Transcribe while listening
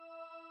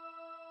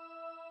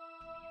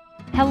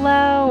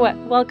Hello!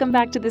 Welcome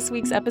back to this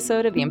week's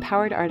episode of the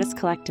Empowered Artist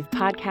Collective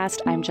podcast.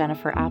 I'm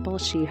Jennifer Apple,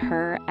 she,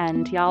 her,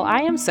 and y'all, I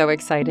am so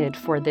excited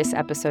for this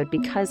episode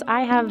because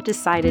I have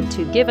decided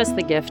to give us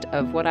the gift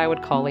of what I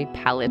would call a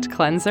palette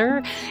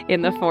cleanser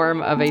in the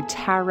form of a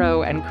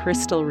tarot and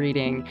crystal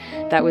reading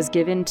that was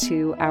given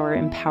to our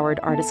Empowered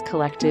Artist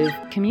Collective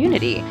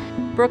community.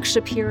 Brooke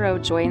Shapiro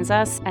joins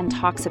us and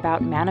talks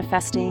about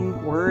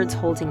manifesting, words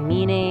holding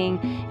meaning,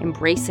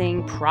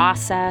 embracing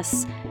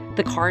process.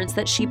 The cards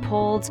that she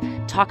pulled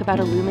talk about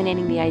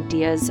illuminating the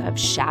ideas of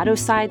shadow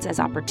sides as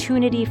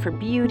opportunity for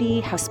beauty,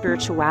 how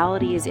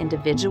spirituality is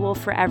individual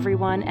for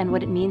everyone, and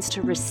what it means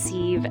to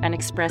receive and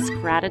express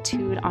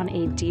gratitude on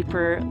a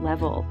deeper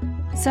level.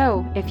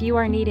 So, if you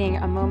are needing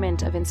a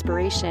moment of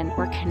inspiration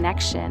or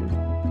connection,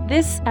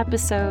 this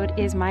episode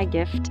is my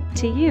gift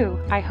to you.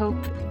 I hope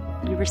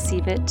you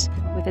receive it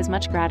with as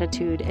much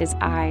gratitude as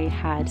I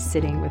had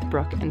sitting with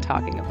Brooke and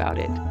talking about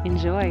it.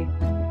 Enjoy.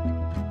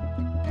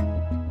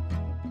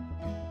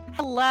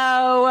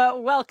 Hello,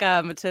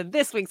 welcome to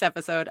this week's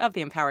episode of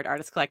the Empowered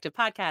Artist Collective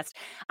podcast.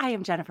 I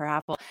am Jennifer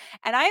Apple,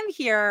 and I am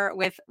here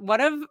with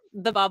one of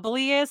the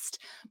bubbliest,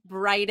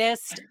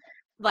 brightest,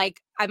 I'm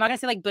not gonna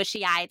say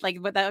bushy-eyed, I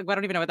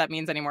don't even know what that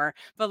means anymore,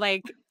 but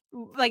I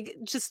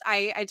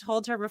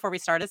told her before we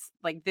started,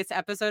 this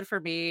episode for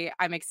me,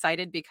 I'm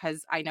excited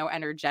because I know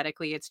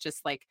energetically it's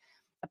just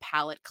a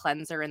palette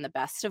cleanser in the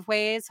best of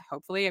ways.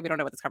 Hopefully, we don't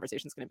know what this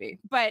conversation is going to be,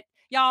 but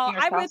y'all,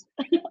 I'm with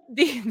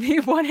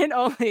the one and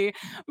only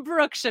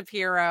Brooke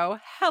Shapiro.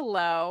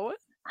 Hello.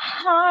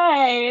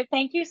 Hi.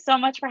 Thank you so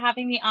much for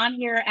having me on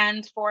here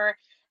and for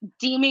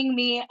deeming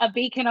me a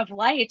beacon of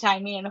light. I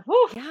mean,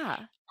 whew, Yeah.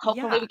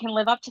 hopefully we can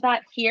live up to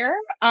that here.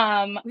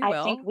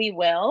 I think we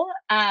will.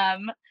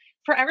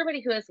 For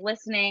everybody who is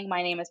listening,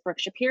 my name is Brooke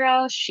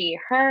Shapiro, she,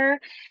 her.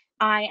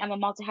 I am a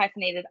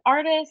multi-hyphenated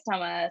artist.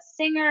 I'm a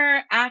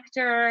singer,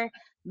 actor,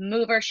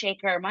 mover,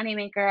 shaker,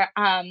 moneymaker.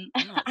 Yes.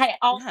 I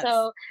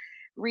also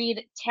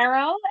read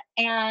tarot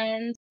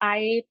and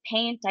I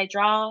paint, I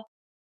draw.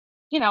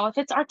 You know, if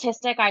it's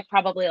artistic, I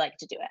probably like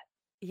to do it.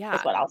 Yeah.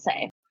 Is what I'll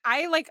say.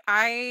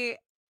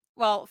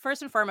 Well,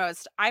 first and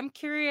foremost, I'm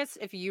curious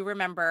if you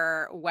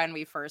remember when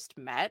we first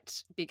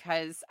met,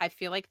 because I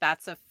feel like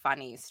that's a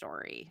funny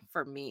story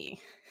for me.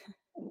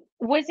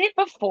 Was it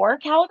before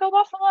Calico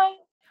Buffalo?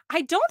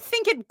 I don't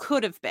think it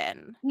could have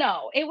been.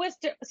 No, it was.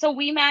 So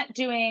we met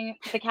doing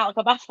the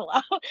Calico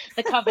Buffalo,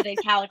 the coveted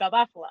Calico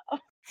Buffalo.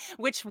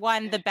 Which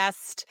won the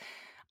Best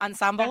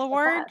Ensemble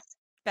Award?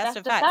 Best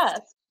of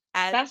Best.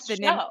 At Best the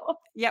show.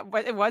 Yeah,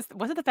 was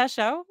it the best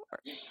show?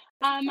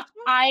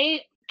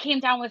 I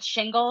came down with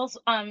shingles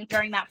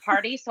during that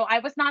party, so I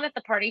was not at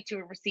the party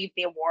to receive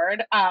the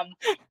award.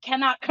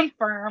 Cannot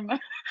confirm.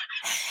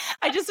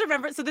 I just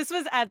remember. So this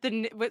was at the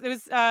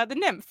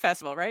NYMF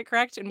Festival, right?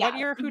 Correct. And what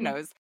year? Who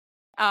knows?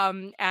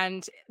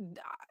 And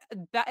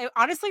that it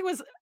honestly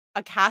was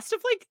a cast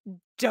of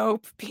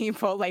dope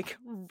people, like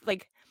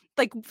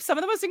some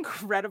of the most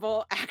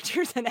incredible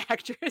actors and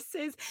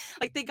actresses.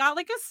 They got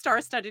a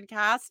star-studded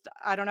cast.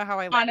 I don't know how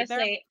I landed there.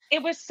 Honestly,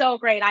 it was so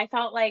great. I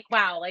felt like,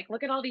 wow,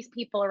 look at all these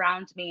people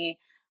around me.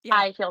 Yeah.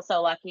 I feel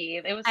so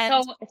lucky. It was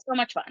so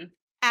much fun.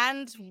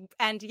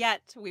 And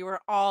yet we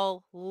were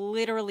all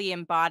literally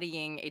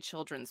embodying a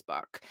children's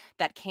book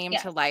that came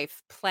to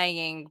life,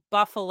 playing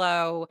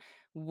buffalo,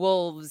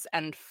 wolves,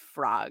 and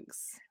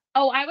frogs.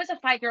 Oh, I was a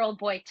 5-year-old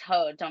boy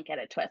toad. Don't get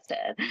it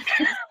twisted.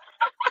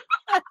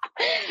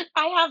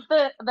 I have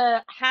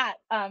the hat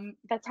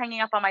that's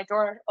hanging up on my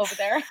door over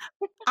there.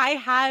 I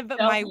have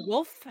my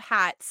wolf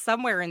hat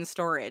somewhere in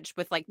storage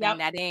with the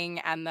netting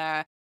and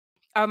the.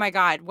 Oh my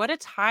God, what a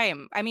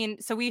time. I mean,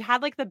 so we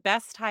had the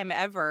best time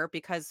ever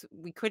because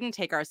we couldn't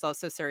take ourselves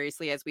so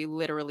seriously as we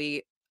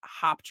literally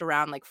hopped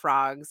around like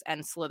frogs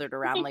and slithered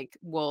around like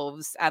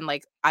wolves. And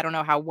I don't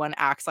know how one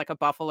acts like a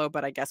buffalo,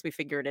 but I guess we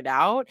figured it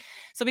out.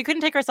 So we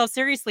couldn't take ourselves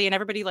seriously. And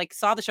everybody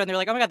saw the show and they're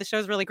like, oh my God, the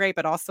show's really great.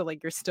 But also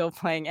you're still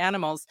playing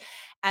animals.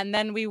 And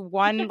then we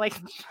won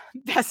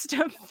best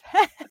of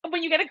best.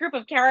 When you get a group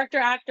of character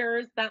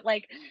actors that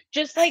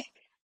just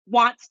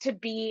wants to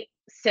be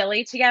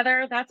silly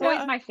together, that's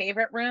always my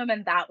favorite room,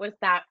 and that was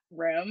that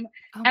room.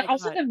 And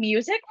also the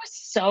music was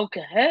so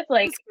good.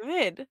 It's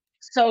good.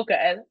 So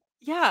good.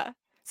 Yeah.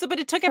 So, but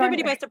it took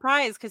everybody by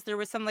surprise because there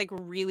was some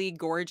really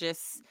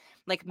gorgeous,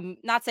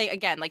 not say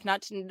again,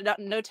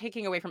 no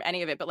taking away from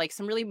any of it, but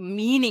some really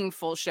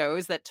meaningful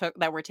shows that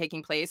were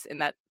taking place in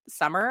that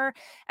summer.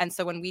 And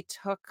so when we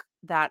took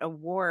that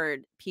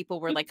award,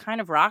 people were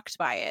kind of rocked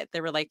by it. They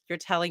were like, "You're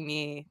telling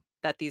me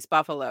that these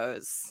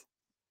buffaloes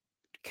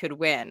could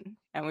win?"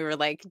 And we were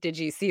like, "Did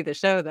you see the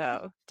show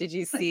though? Did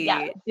you see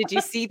did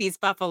you see these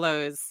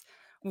buffaloes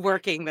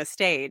working the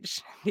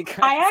stage?"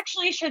 Because I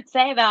actually should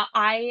say that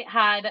I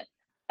had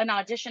an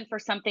audition for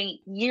something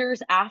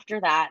years after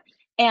that,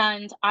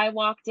 and I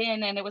walked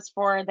in and it was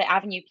for the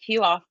Avenue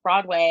Q off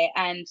Broadway,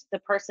 and the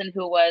person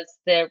who was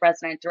the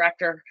resident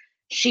director,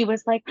 she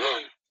was like,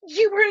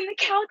 "You were in the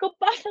Calico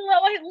Buffalo.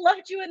 I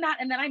loved you in that."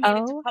 And then I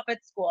made it to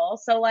puppet school.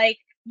 So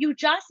you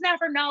just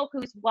never know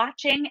who's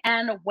watching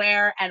and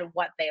where and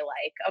what they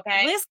like.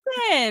 Okay.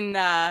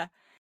 Listen.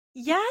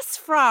 Yes,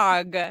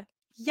 frog.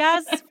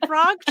 Yes,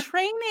 frog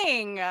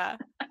training. I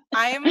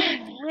am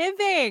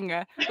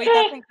living. Wait,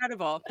 that's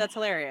incredible. That's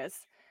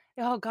hilarious.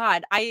 Oh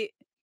God, I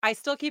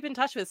still keep in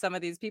touch with some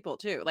of these people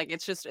too. Like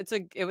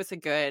it was a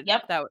good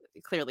Yep. that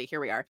clearly here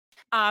we are.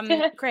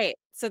 Great.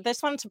 So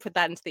just wanted to put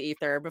that into the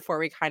ether before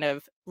we kind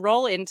of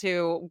roll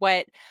into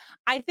what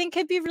I think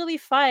could be really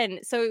fun.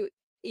 So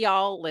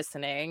y'all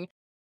listening,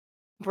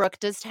 Brooke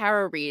does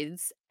tarot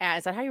reads.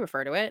 Is that how you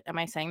refer to it? Am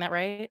I saying that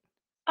right?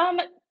 Um,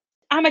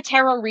 I'm a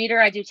tarot reader.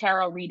 I do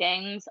tarot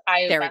readings.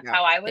 There we That's go.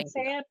 how I would Thank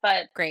you. say it,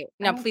 but Great.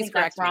 I No, don't please think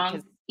that's correct me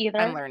because wrong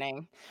I'm either.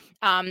 learning.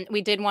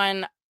 We did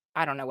one,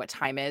 I don't know what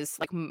time is,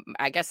 like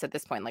I guess at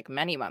this point, like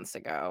many months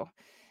ago.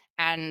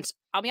 And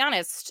I'll be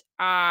honest,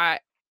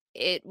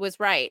 it was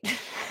right.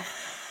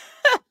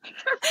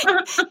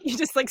 You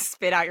just like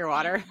spit out your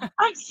water.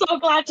 I'm so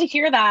glad to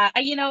hear that.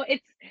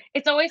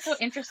 It's always so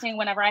interesting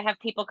whenever I have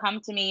people come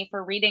to me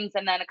for readings,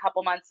 and then a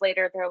couple months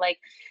later, they're like,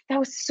 "That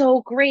was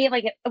so great!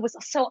 Like it was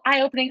so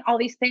eye opening. All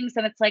these things."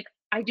 And it's like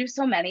I do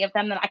so many of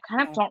them that I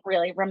kind of Yeah. don't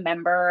really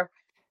remember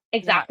Yeah.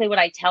 exactly what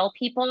I tell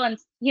people. And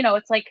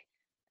it's like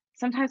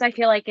sometimes I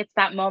feel like it's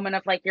that moment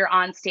of like you're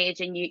on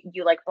stage and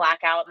you like black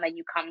out, and then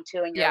you come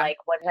to and you're Yeah. like,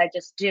 "What did I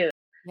just do?"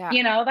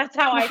 Yeah. That's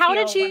how Well, I feel when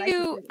I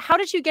do readings. how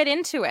did you get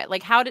into it?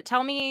 Like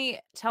tell me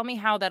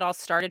how that all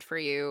started for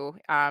you,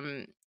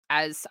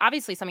 as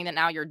obviously something that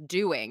now you're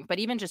doing, but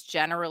even just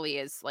generally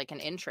as like an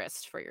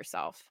interest for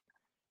yourself.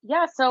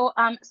 Yeah, so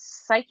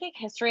psychic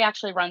history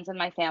actually runs in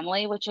my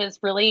family, which is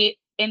really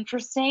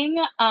interesting.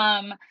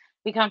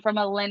 We come from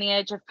a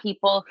lineage of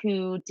people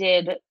who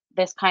did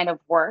this kind of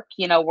work,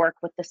 work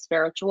with the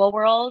spiritual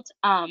world.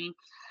 And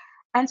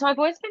so I've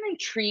always been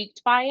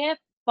intrigued by it,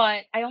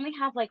 but I only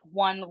have like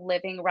one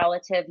living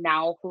relative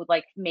now who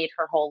like made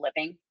her whole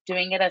living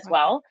doing it as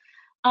Wow.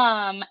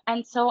 well.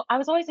 And so I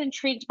was always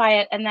intrigued by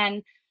it. And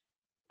then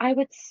I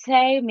would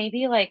say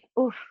maybe like,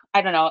 oof,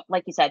 I don't know,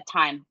 like you said,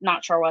 time,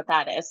 not sure what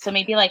that is. So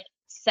maybe like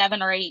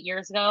 7 or 8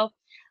 years ago,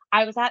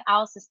 I was at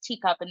Alice's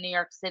Teacup in New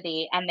York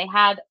City, and they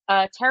had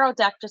a tarot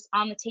deck just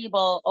on the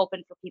table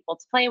open for people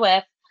to play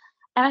with.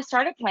 And I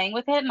started playing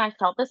with it, and I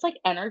felt this like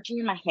energy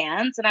in my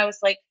hands. And I was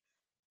like,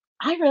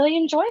 I really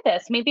enjoy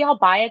this. Maybe I'll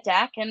buy a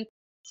deck and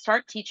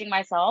start teaching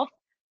myself.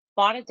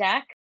 Bought a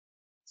deck,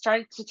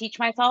 started to teach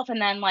myself,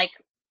 and then like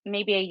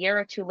maybe a year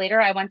or two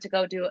later I went to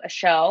go do a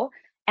show,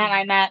 and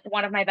I Mhm. met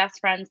one of my best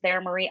friends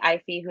there, Marie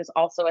Ify, who's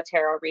also a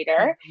tarot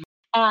reader. Mhm.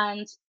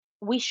 And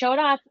we showed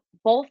up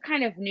both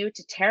kind of new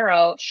to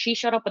tarot. She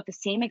showed up with the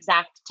same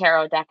exact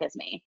tarot deck as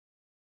me,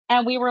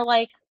 and we were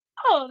like,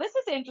 oh, this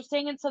is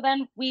interesting. And so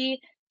then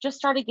we just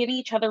started giving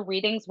each other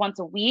readings once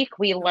a week.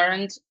 We Oh, wow.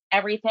 learned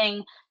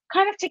everything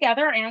kind of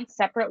together and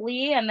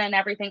separately. And then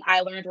everything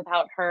I learned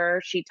without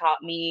her, she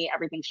taught me.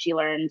 Everything she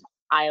learned,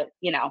 I,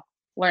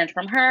 learned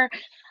from her.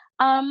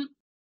 Um,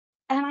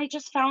 and I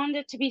just found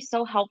it to be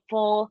so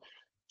helpful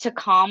to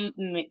calm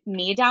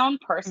me down Mhm.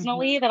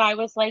 personally that I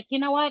was like, you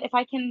know what, if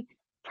I can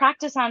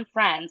practice on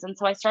friends. And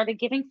so I started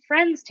giving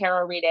friends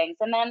tarot readings.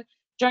 And then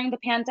during the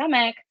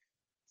pandemic,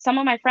 some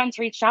of my friends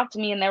reached out to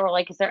me and they were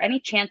like, "Is there any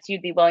chance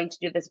you'd be willing to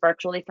do this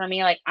virtually for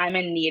me? Like, I'm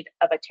in need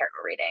of a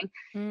tarot reading."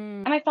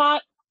 Mm. And I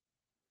thought,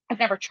 I've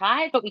never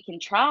tried, but we can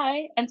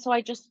try. And so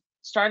I just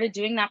started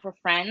doing that for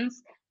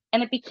friends.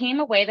 And it became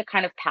a way to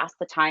kind of pass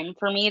the time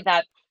for me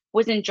that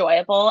was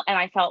enjoyable. And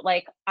I felt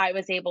like I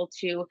was able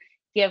to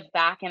give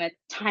back in a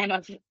time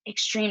of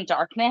extreme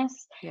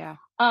darkness. Yeah.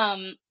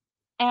 Um,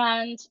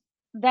 and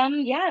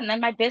and then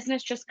my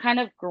business just kind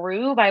of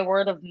grew by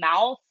word of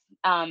mouth.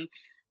 Um,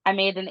 I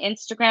made an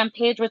Instagram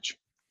page, which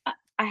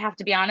I have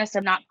to be honest,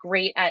 I'm not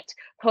great at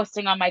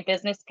posting on my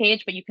business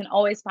page, but you can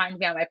always find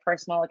me on my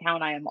personal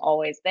account. I am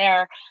always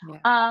there.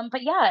 Yeah.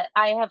 But yeah,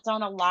 I have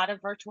done a lot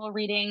of virtual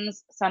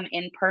readings, some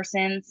in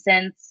person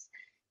since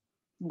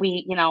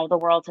the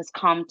world has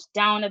calmed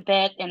down a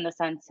bit in the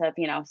sense of,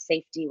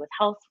 safety with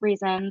health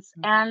reasons.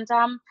 Mhm.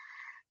 And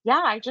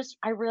yeah,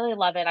 I really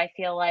love it. I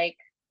feel like,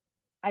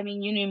 I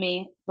mean, you knew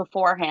me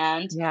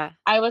beforehand. Yeah.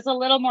 I was a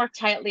little more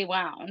tightly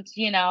wound,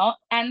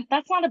 and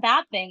that's not a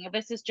bad thing.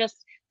 This is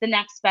just the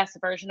next best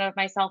version of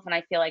myself. And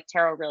I feel like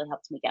tarot really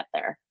helped me get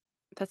there.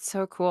 That's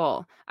so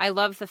cool. I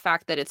love the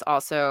fact that it's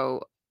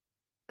also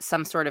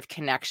some sort of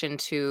connection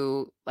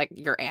to, like,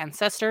 your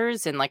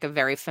ancestors in, like, a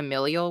very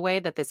familial way,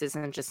 that this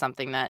isn't just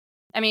something that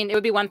I mean, it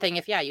would be one thing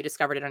if, yeah, you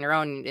discovered it on your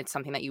own, it's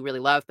something that you really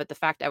love, but the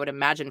fact I would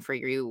imagine for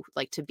you,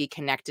 like, to be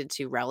connected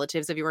to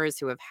relatives of yours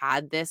who have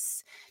had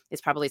this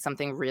is probably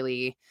something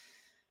really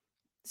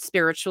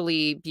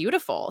spiritually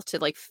beautiful to,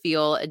 like,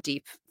 feel a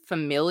deep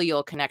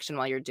familial connection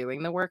while you're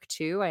doing the work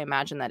too. I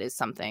imagine that is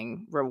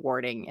something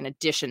rewarding in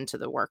addition to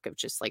the work of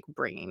just, like,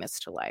 bringing this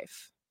to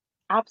life.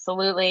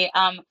 Absolutely.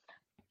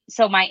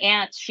 So my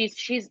aunt,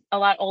 she's a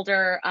lot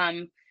older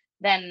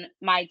than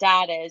my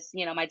dad is.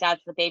 My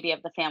dad's the baby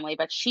of the family,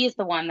 but she's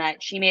the one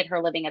that she made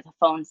her living as a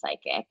phone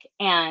psychic.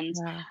 And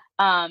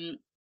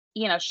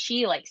Yeah.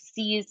 she like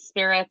sees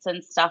spirits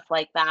and stuff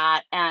like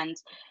that. And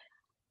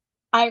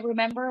I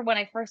remember when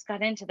I first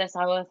got into this,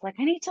 I was like,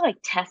 I need to like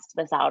test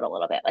this out a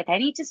little bit. Like, I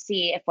need to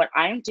see if what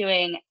I'm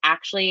doing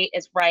actually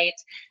is right.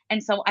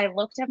 And so I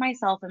looked at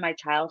myself in my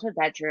childhood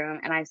bedroom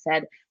and I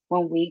said,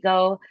 when we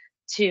go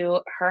to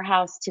her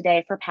house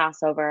today for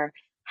Passover,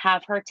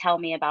 have her tell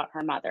me about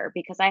her mother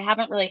because I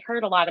haven't really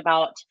heard a lot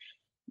about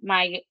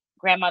my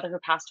grandmother who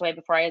passed away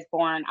before I was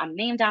born. I'm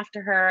named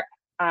after her.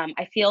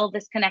 I feel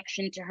this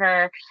connection to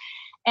her.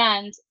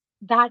 And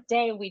that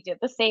day we did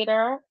the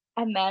Seder,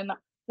 and then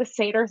the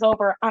Seder's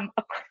over. I'm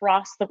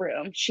across the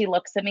room. She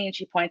looks at me and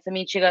she points at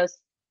me and she goes,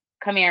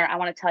 "Come here. I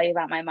want to tell you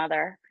about my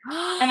mother."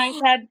 And I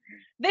said,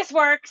 "This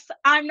works.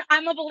 I'm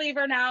a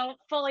believer now,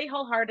 fully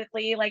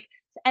wholeheartedly." Like,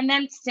 and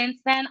then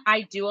since then,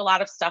 I do a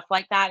lot of stuff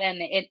like that,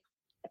 and it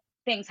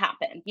things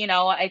happen.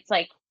 It's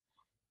like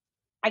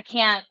I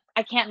can't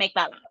make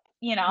that up.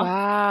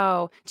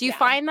 Wow. Do you Yeah.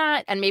 find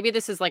that, and maybe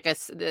this is like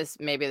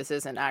maybe this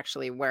isn't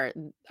actually where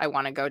I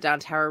want to go down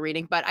tarot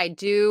reading, but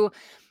do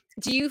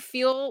you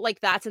feel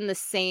like that's in the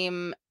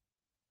same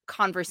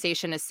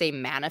conversation as, say,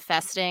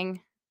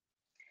 manifesting?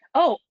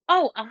 Oh,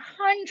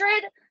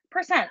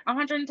 100%,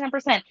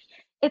 110%.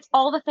 It's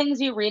all the things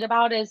you read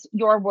about is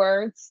your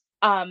words,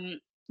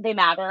 they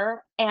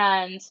matter,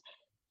 and,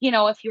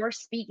 if you're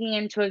speaking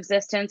into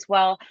existence,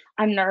 "Well,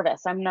 I'm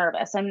nervous, I'm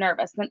nervous, I'm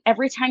nervous," then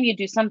every time you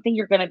do something,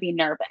 you're gonna be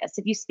nervous.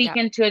 If you speak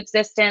Yeah. into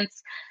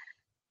existence,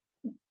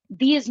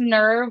 "These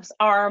nerves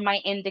are my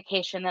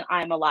indication that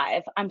I'm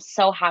alive. I'm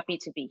so happy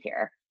to be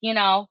here."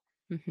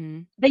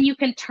 Mhm. Then you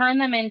can turn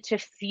them into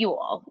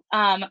fuel.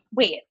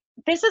 Wait,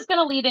 this is going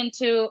to lead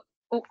into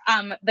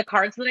the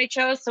cards that I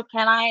chose. So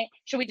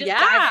should we just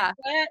dive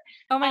into Yeah. it?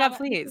 Oh my god, Because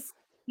please.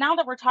 now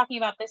that we're talking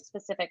about this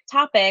specific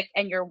topic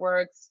and your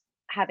words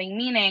having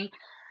meaning,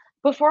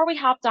 before we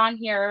hopped on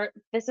here,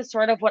 this is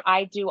sort of what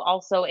I do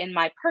also in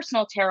my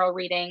personal tarot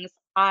readings.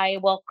 I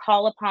will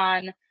call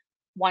upon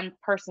one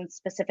person's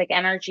specific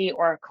energy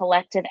or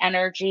collective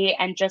energy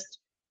and just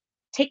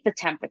take the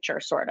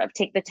temperature, sort of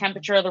take the Mhm.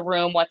 temperature of the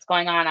room, what's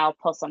going on. I'll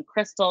pull some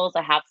crystals.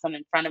 I have some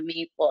in front of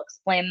me. We'll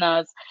explain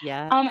those.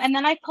 Yes. And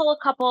then I pull a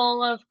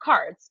couple of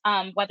cards,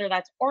 whether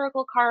that's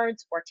oracle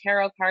cards or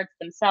tarot cards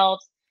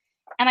themselves.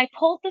 And I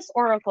pulled this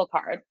oracle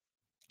card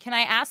Can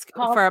I ask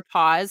called, for a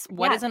pause?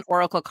 What is yes, an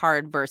oracle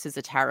card versus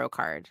a tarot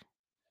card?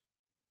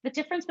 the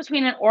difference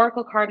between an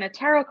oracle card and a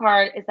tarot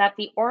card is that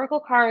the oracle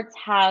cards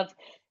have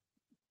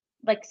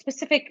like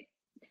specific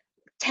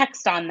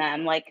text on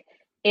them. Like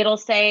it'll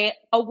say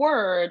a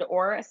word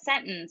or a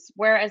sentence,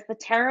 whereas the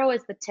tarot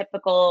is the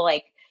typical,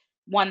 like,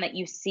 one that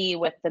you see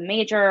with the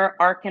major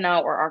arcana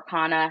or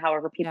arcana,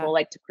 however Yeah, people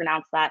like to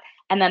pronounce that,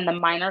 and then the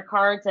minor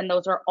cards. And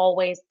those are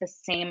always the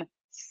same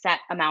set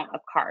amount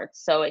of cards.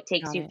 So it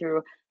takes got you it.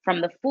 through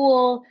from the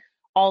Fool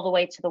all the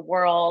way to the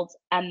World,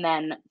 and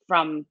then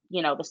from,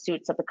 the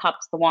suits of the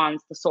cups, the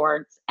wands, the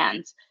swords,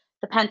 and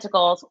the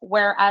pentacles.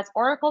 Whereas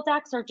oracle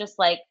decks are just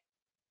like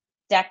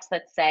decks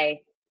that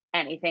say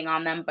anything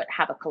on them but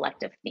have a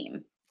collective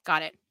theme.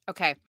 Got it.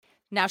 Okay.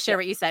 Now share Yeah.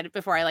 what you said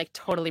before I, like,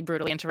 totally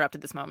brutally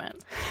interrupted this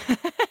moment.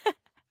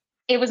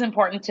 It was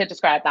important to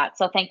describe that.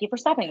 So thank you for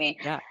stopping me.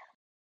 Yeah.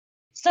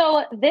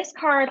 So this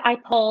card I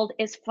pulled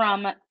is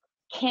from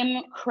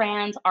Kim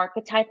Cran's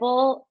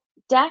archetypal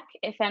deck,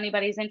 if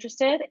anybody's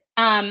interested.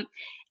 And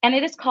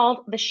it is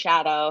called The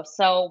Shadow.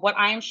 So what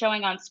I'm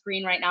showing on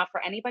screen right now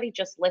for anybody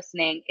just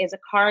listening is a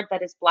card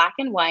that is black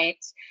and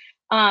white.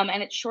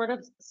 And it sort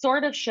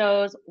of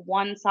shows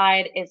one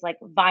side is like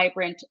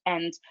vibrant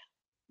and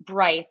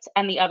bright,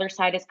 and the other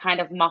side is kind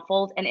of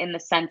muffled, and in the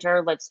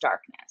center lives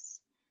darkness.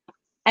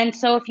 And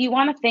so, if you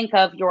want to think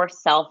of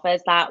yourself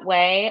as that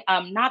way,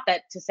 not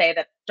that to say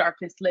that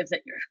darkness lives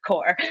at your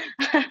core,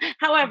 Mhm.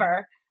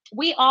 however,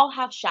 we all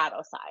have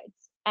shadow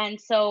sides.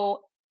 And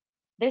so,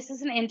 this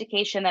is an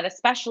indication that,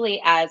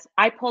 especially as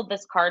I pulled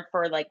this card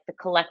for like the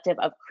collective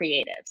of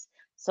creatives.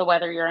 So,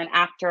 whether you're an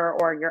actor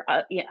or you're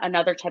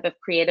another type of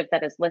creative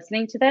that is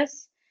listening to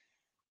this,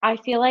 I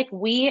feel like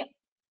we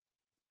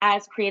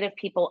as creative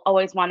people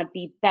always want to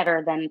be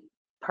better than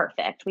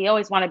perfect. We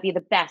always want to be the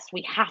best.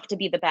 We have to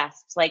be the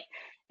best. Like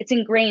it's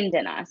ingrained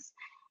in us.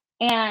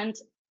 And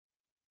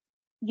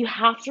you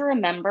have to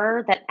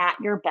remember that at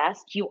your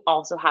best, you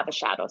also have a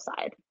shadow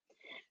side.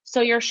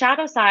 So your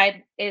shadow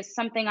side is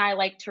something I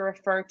like to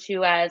refer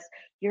to as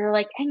your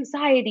like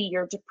anxiety,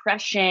 your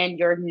depression,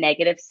 your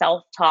negative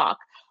self-talk.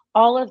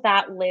 All of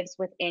that lives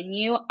within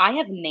you. I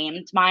have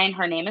named mine.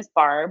 Her name is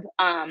Barb.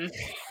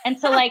 And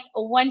so like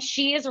when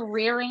she is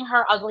rearing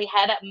her ugly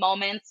head at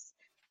moments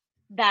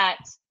that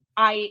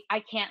I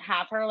can't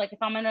have her, like if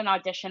I'm in an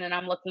audition and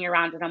I'm looking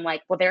around and I'm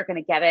like, well, they're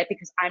gonna get it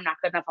because I'm not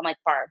good enough. I'm like,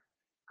 Barb,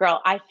 girl,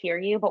 I hear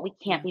you, but we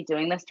can't Yeah. be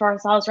doing this to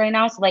ourselves right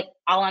now. So like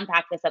I'll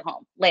unpack this at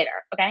home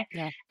later. Okay.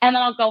 Yeah. And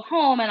then I'll go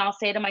home and I'll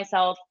say to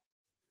myself,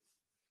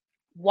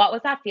 what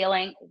was that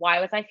feeling? Why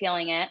was I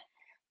feeling it?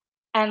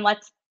 And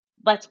let's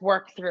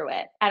work through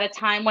it at a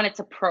time when it's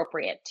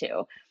appropriate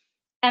to.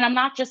 And I'm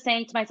not just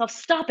saying to myself,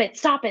 stop it,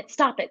 stop it,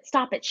 stop it,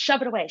 stop it,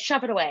 shove it away,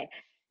 shove it away.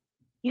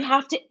 you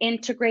have to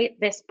integrate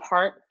this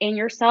part in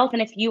yourself.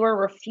 And if you are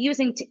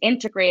refusing to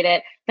integrate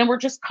it, then we're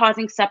just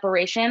causing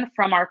separation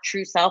from our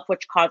true self,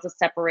 which causes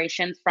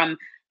separation from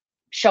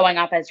showing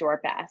up as your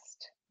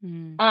best.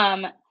 Mm.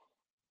 Um,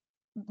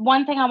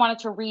 one thing I wanted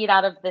to read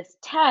out of this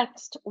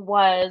text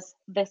was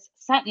this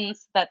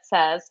sentence that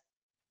says,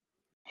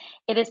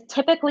 "It is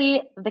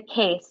typically the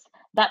case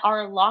that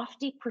our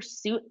lofty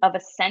pursuit of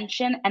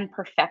ascension and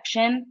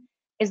perfection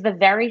is the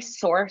very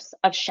source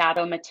of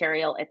shadow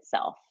material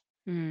itself."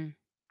 Mm.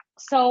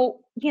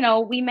 So,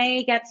 we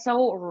may get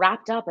so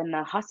wrapped up in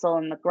the hustle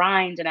and the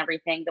grind and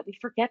everything that we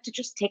forget to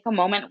just take a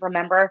moment and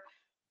remember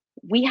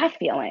we have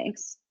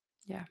feelings.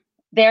 Yeah.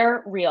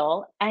 They're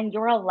real and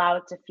you're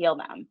allowed to feel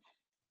them.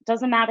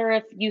 Doesn't matter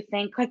if you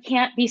think, I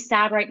can't be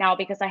sad right now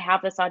because I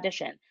have this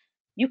audition.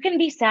 You can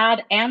be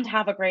sad and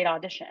have a great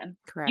audition.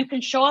 You can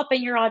Correct. show up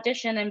in your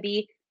audition and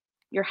be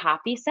your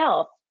happy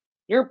self,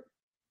 your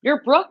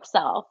your Brooke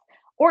self,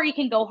 or you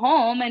can go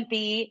home and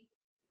be,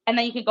 and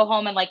then you can go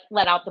home and like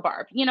let out the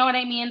barb. You know what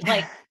I mean?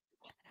 Like,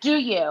 do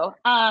you?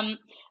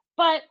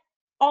 But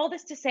all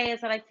this to say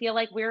is that I feel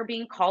like we're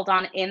being called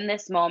on in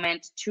this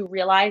moment to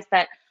realize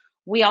that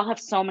we all have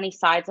so many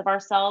sides of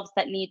ourselves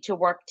that need to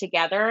work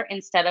together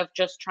instead of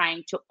just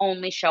trying to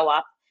only show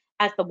up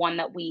as the one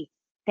that we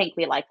think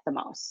we like the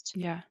most.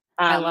 Yeah.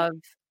 I Um, love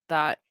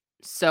that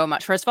so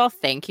much. First of all,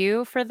 thank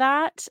you for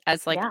that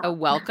as, like, yeah, a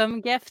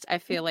welcome gift, I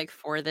feel like,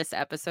 for this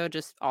episode,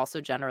 just also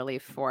generally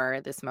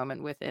for this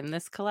moment within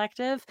this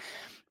collective.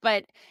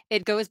 But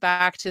it goes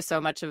back to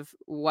so much of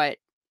what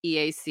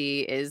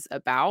EAC is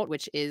about,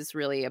 which is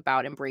really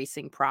about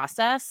embracing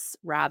process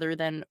rather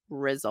than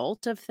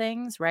result of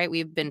things, right?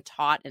 We've been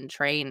taught and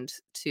trained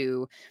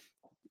to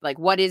like,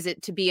 what is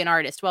it to be an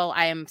artist? Well,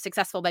 I am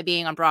successful by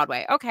being on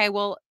Broadway. Okay,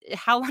 well,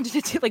 how long did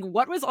it take? Like,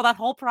 what was all that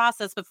whole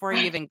process before you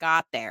right. even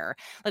got there?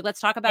 Like, let's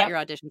talk about Yep, your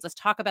auditions. Let's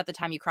talk about the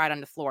time you cried on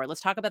the floor.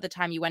 Let's talk about the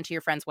time you went to your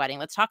friend's wedding.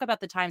 Let's talk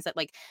about the times that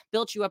like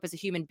built you up as a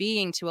human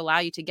being to allow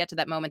you to get to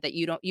that moment that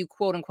you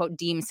quote unquote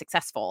deem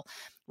successful,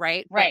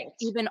 right? But right.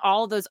 even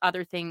all those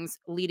other things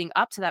leading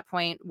up to that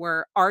point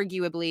were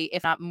arguably,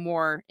 if not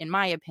more, in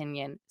my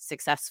opinion,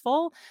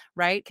 successful,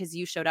 right? Because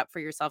you showed up for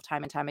yourself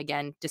time and time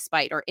again,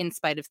 despite or in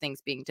spite of things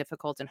being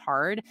difficult and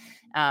hard.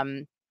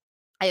 Um,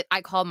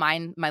 I call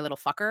mine my little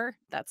fucker.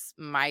 That's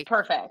my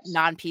Perfect.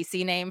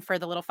 non-PC name for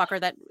the little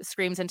fucker that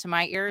screams into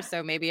my ear.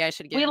 So maybe I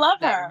should We give love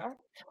them. her.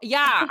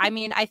 Yeah, I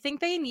mean, I think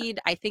they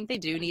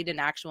do need an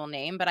actual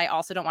name, but I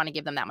also don't want to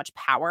give them that much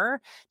power.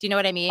 Do you know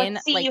what I But mean?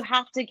 see, Like you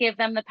have to give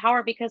them the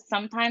power because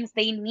sometimes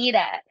they need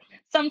it.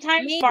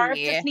 Sometimes Barb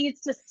maybe. just needs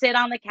to sit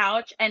on the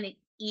couch and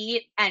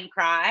eat and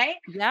cry.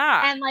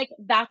 Yeah. And like,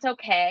 that's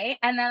okay.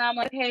 And then I'm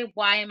like, hey,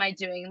 why am I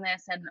doing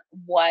this? And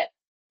what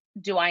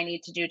do I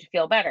need to do to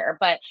feel better?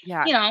 But,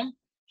 Yeah. you know,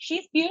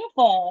 she's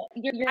beautiful.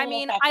 Your I little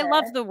mean, I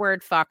love fucker. the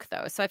word fuck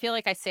though. So I feel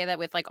like I say that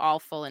with like all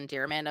full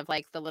endearment of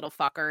like the little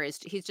fucker is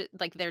he's just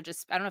like they're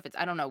just I don't know if it's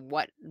I don't know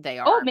what they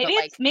Oh, are, but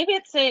like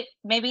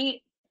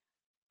maybe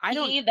I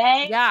don't he,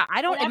 they, yeah,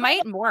 I don't it whatever.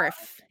 might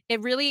morph.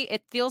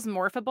 It feels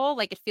morphable,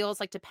 like, it feels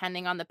like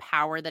depending on the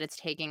power that it's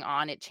taking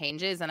on, it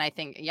changes, and I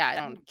think yeah, I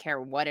don't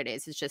care what it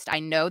is, it's just I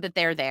know that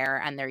they're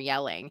there and they're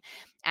yelling,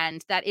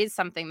 and that is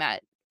something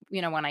that,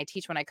 when I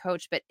teach, when I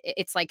coach, but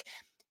it's like,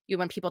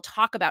 when people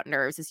talk about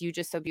nerves, as you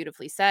just so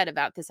beautifully said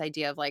about this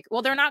idea of like,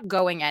 well, they're not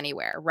going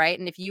anywhere, right?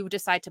 And if you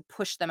decide to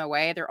push them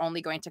away, they're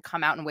only going to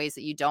come out in ways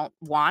that you don't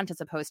want,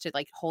 as opposed to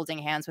like holding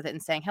hands with it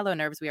and saying, hello,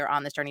 nerves, we are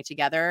on this journey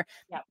together.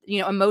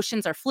 Yep.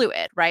 Emotions are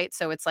fluid, right?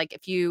 So it's like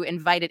if you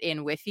invite it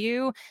in with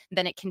you,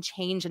 then it can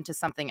change into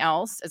something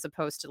else, as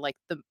opposed to like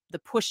the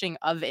pushing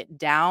of it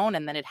down,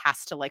 and then it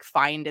has to like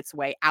find its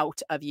way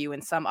out of you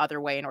in some other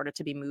way in order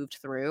to be moved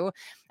through.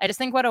 I just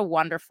think what a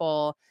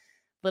wonderful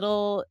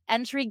little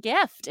entry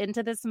gift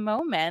into this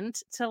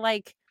moment to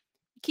like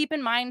keep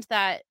in mind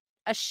that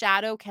a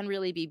shadow can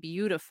really be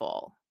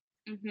beautiful.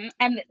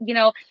 And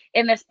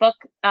in this book,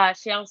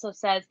 she also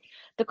says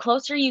the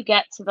closer you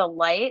get to the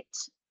light,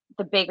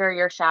 the bigger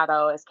your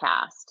shadow is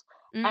cast.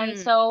 And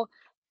Mm, so,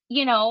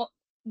 you know,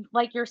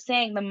 like you're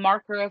saying, the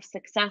marker of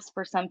success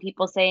for some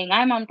people saying,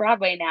 I'm on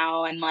Broadway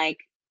now and like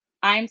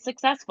I'm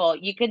successful,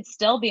 you could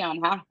still be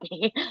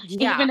unhappy,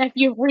 yeah. even if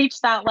you've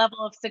reached that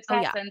level of Oh,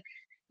 success. yeah. And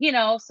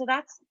so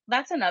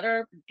that's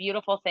another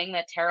beautiful thing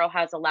that tarot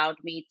has allowed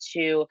me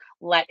to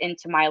let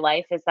into my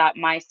life is that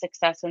my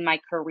success in my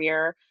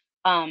career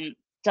um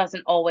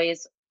doesn't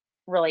always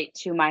relate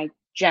to my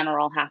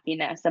general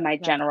happiness and my Yeah.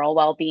 general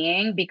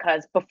well-being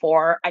because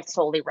before I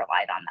solely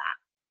relied on that.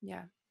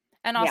 Yeah.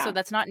 And also Yeah.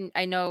 that's not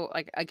I know,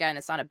 like, again,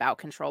 it's not about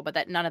control, but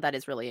that none of that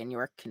is really in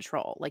your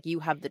control. Like, you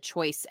have the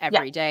choice Yeah.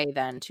 every day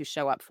then to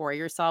show up for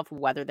yourself,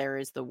 whether there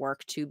is the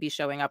work to be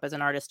showing up as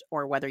an artist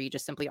or whether you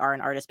just simply are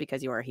an artist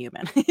because you are a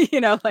human.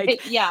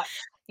 Like, Yeah.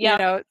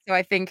 Yeah. so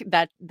I think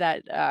that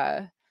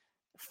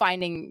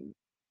finding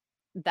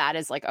that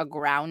is like a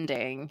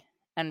grounding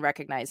and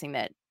recognizing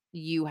that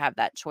you have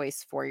that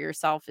choice for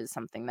yourself is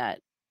something that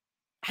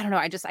I don't know,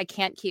 I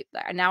can't keep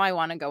that. Now I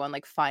wanna go and,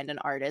 like, find an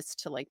artist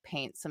to, like,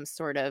 paint some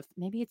sort of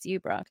maybe it's you,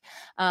 Brooke,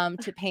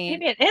 to paint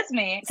Maybe it is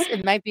me.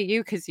 it might be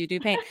you because you do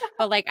paint,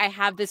 but, like, I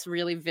have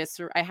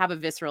a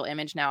visceral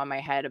image now in my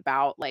head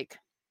about, like,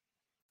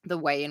 the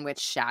way in which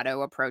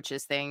shadow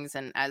approaches things,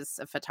 and as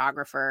a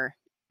photographer,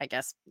 I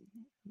guess,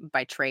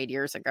 by trade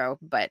years ago,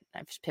 but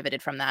I've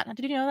pivoted from that.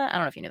 Did you know that? I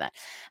don't know if you knew that.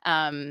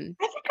 Um,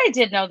 I think I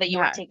did know that you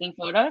were yeah, taking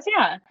photos,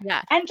 yeah.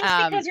 yeah. And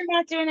just because you're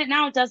not doing it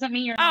now doesn't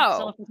mean you're not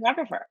still a Oh,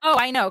 photographer. oh,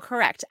 I know,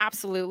 correct.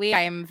 Absolutely.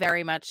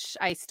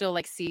 I still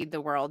like see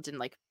the world in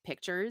like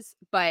pictures,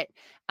 but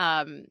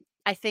um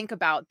I think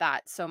about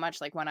that so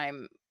much like when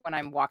I'm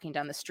walking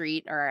down the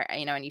street or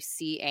and you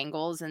see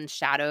angles and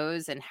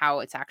shadows and how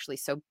it's actually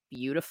so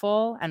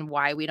beautiful and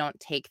why we don't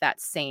take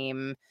that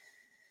same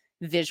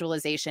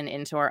visualization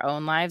into our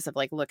own lives of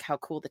like, look how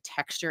cool the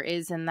texture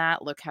is in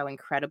that. Look how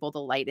incredible the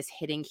light is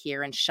hitting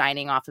here and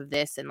shining off of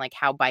this. And like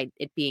how by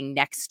it being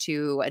next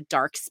to a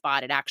dark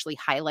spot, it actually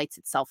highlights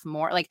itself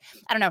more. Like,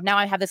 I don't know. Now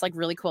I have this like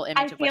really cool I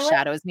image of what feel it.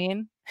 shadows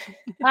mean.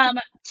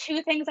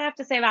 Two things I have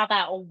to say about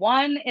that.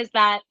 One is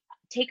that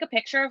take a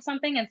picture of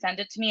something and send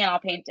it to me and I'll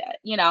paint it.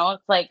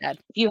 It's like Good.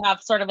 if you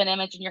have sort of an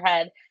image in your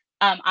head,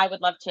 I would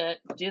love to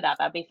do that.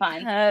 That'd be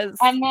fun. Yes.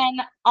 And then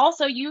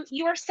also you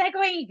are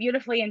segueing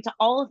beautifully into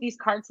all of these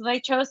cards that I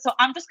chose. So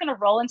I'm just gonna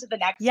roll into the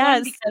next one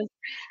Yes. because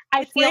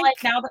I feel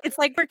like now that It's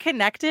like we're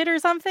connected or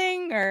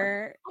something,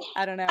 or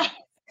I don't know.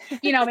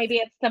 maybe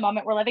it's the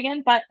moment we're living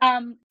in. But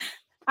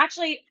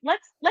actually,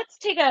 let's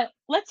take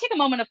a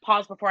moment of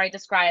pause before I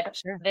describe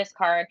Sure. this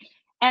card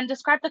and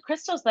describe the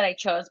crystals that I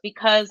chose Cool.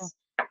 because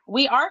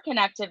we are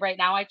connected right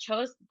now. I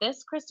chose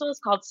this crystal is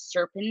called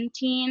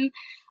serpentine.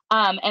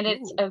 And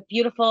it's Ooh. a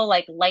beautiful,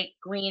 like light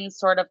green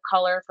sort of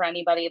color for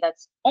anybody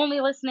that's only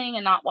listening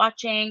and not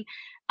watching.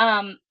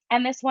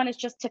 And this one is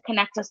just to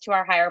connect us to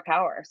our higher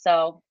power.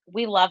 So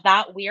we love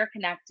that. We are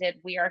connected.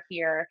 We are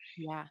here.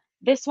 Yeah.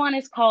 This one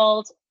is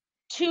called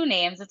two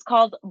names. It's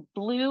called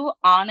Blue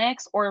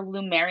Onyx or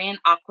Lumerian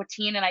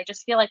Aquatine, and I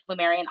just feel like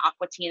Lumerian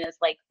Aquatine is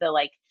like the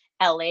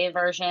LA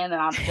version, and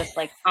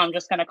I'm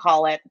just gonna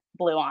call it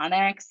Blue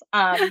Onyx.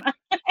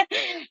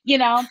 You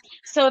know.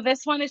 So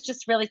this one is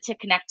just really to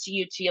connect to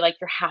you to like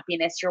your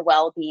happiness, your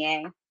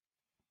well-being.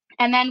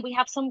 And then we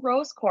have some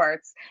rose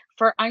quartz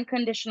for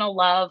unconditional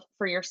love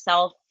for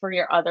yourself, for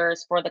your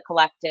others, for the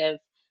collective.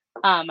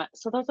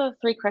 So those are the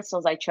three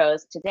crystals I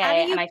chose How do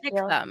today, you and I pick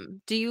feel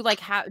them? Do you like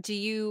how do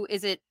you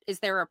is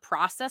there a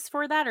process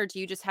for that, or do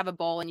you just have a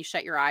bowl and you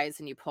shut your eyes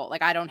and you pull?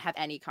 Like, I don't have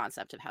any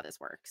concept of how this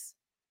works.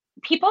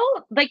 people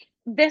like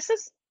this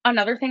is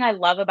another thing I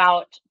love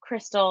about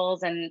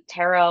crystals and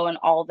tarot and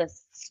all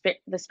this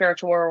the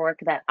spiritual work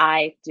that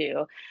I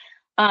do.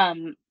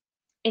 Um,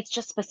 it's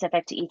just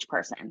specific to each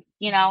person,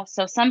 Mhm.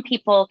 So some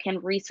people can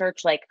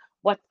research like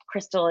what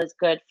crystal is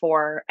good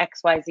for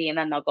XYZ and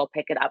then they'll go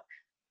pick it up.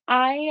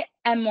 I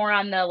am more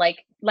on the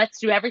like, let's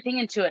do everything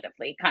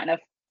intuitively kind of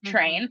Mhm.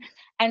 train.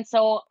 And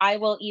so I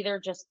will either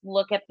just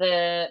look at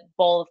the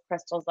bowl of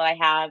crystals that I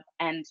have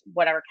and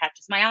whatever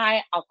catches my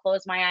eye, I'll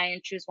close my eye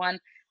and choose one.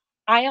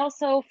 I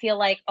also feel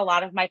like a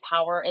lot of my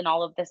power in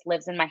all of this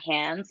lives in my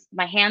hands.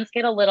 My hands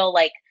get a little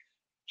like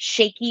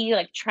shaky,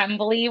 like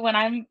trembly when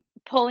I'm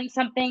pulling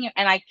something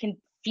and I can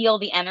feel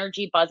the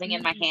energy buzzing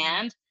in my Mm.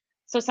 hand.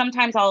 So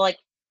sometimes I'll like,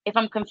 if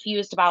I'm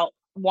confused about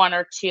one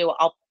or two,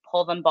 I'll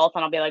pull them both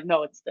and I'll be like,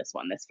 no, it's this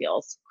one. This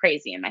feels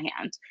crazy in my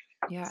hand.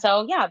 Yeah.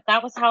 So yeah,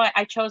 that was how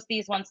I chose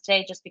these ones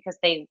today, just because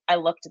I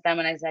looked at them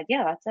and I said,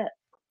 yeah, that's it.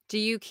 Do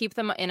you keep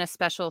them in a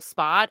special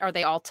spot? Are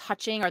they all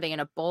touching? Are they in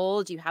a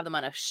bowl? Do you have them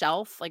on a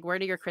shelf? Like, where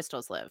do your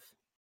crystals live?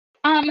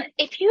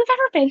 If you've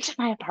ever been to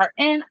my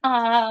apartment,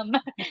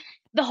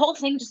 the whole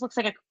thing just looks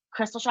like a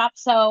crystal shop.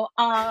 So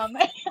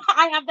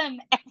I have them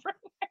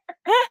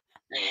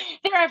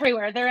they're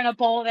everywhere. They're in a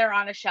bowl, they're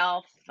on a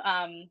shelf.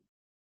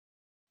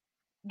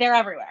 They're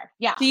everywhere.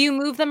 Yeah. Do you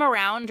move them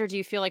around, or do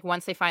you feel like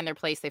once they find their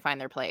place, they find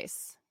their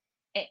place?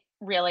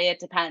 It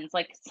depends.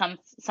 Like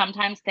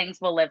sometimes things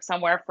will live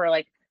somewhere for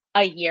like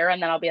a year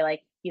and then I'll be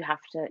like, you have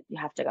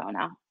to go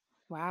now.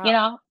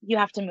 Wow. You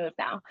have to move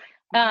now.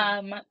 Yeah.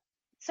 Um,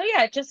 so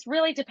yeah, it just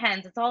really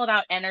depends. It's all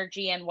about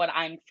energy and what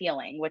I'm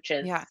feeling, which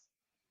is Yeah.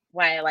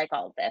 why I like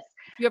all of this.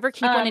 Do you ever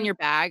keep one in Um, your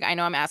bag? I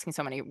know I'm asking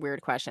so many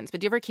weird questions,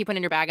 but do you ever keep one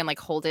in your bag and, like,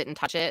 hold it and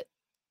touch it?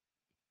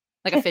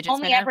 Like a fidget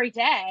only spinner? every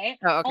day.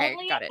 Oh, okay,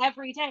 Only got it.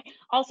 every day.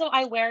 Also,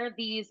 I wear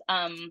these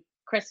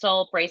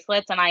crystal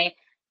bracelets and I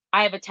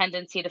have a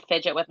tendency to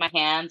fidget with my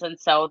hands, and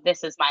so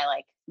this is my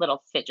like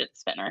little fidget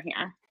spinner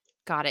here.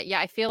 Got it. Yeah,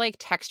 I feel like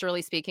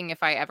texturally speaking,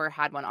 if I ever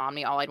had one on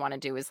me, all I'd wanna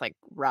do is, like,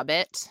 rub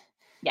it,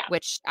 Yeah.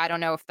 which I don't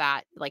know if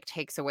that, like,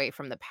 takes away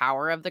from the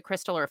power of the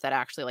crystal or if that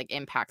actually, like,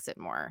 impacts it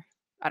more.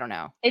 I don't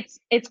know. It's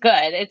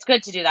good. It's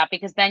good to do that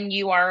because then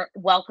you are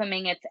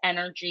welcoming its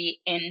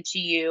energy into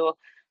you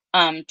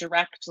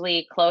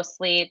directly,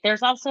 closely.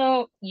 There's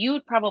also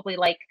you'd probably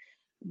like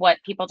what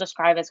people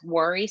describe as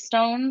worry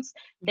stones.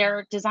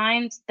 Mhm.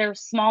 They're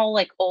small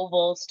like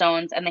oval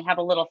stones and they have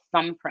a little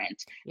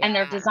thumbprint and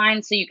they're Yeah.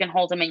 designed so you can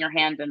hold them in your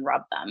hand and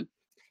rub them.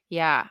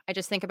 Yeah, I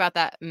just think about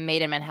that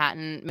Made in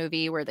Manhattan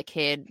movie where the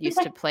kid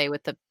used to play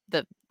with the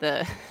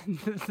the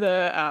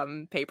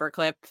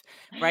paperclip,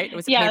 right? It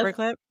was a Yes,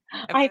 paperclip?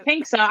 I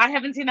think so. I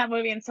haven't seen that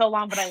movie in so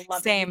long, but I love that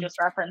you Same. just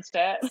referenced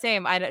it.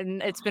 Same. I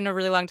didn't It's been a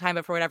really long time,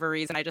 but for whatever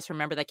reason, I just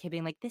remember that kid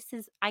being like,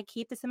 I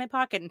keep this in my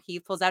pocket," and he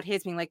pulls out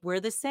his being like, "We're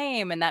the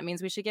same, and that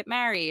means we should get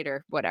married,"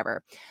 or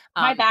whatever.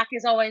 My Um, back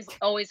is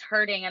always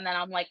hurting, and then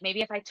I'm like,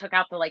 maybe if I took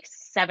out the, like,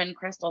 7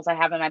 crystals I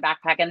have in my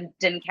backpack and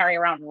didn't carry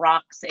around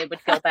rocks, it would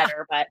feel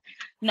better, but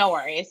no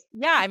worries.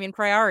 yeah, I mean,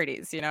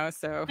 priorities,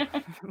 so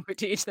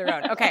to each their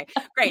own. Okay,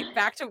 great.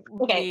 Back to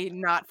Okay. me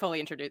not fully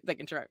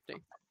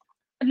interrupting.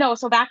 No,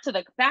 so back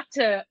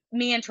to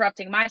me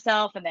interrupting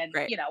myself, and then,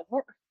 Great.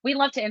 we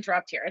love to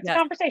interrupt here. It's a Yes.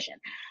 conversation.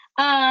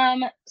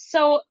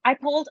 So I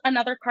pulled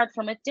another card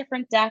from a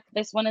different deck.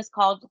 This one is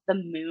called the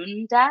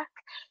Moon deck.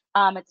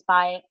 It's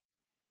by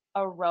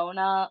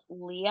Arona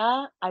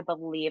Leah. I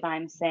believe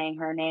I'm saying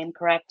her name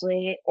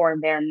correctly or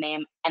their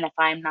name. And if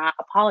I'm not,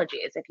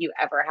 apologies if you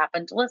ever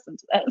happen to listen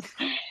to this.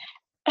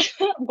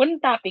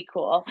 Wouldn't that be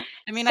cool?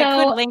 I mean, I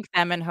could So, link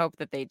them and hope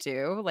that they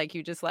do. Like,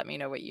 you just let me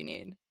know what you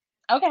need.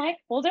 okay,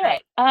 we'll do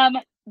it.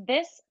 Great.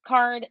 This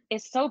card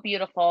is so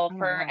beautiful Oh my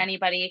for god.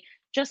 anybody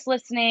just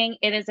listening.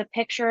 It is a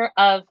picture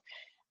of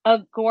a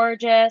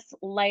gorgeous,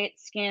 light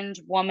skinned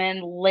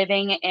woman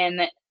living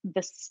in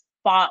the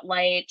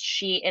spotlight.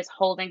 She is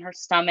holding her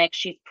stomach.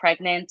 She's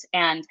pregnant,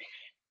 and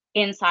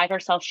inside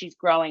herself, she's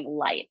growing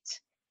light.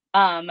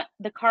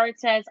 The card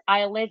says,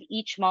 I live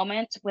each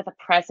moment with a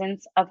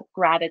presence of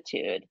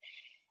gratitude.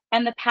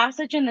 And the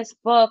passage in this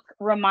book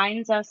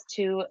reminds us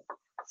to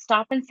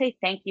stop and say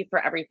thank you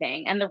for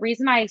everything. And the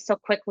reason I so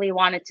quickly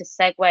wanted to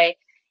segue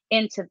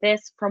into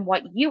this from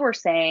what you were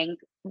saying,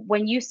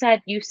 when you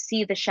said you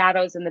see the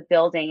shadows in the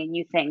building and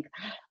you think,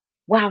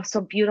 wow,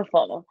 so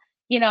beautiful.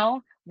 We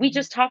Mhm.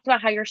 just talked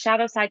about how your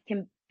shadow side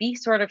can be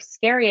sort of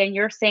scary, and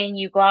you're saying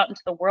you go out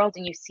into the world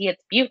and you see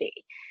its beauty,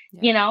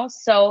 Yeah.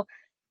 So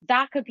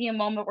that could be a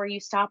moment where you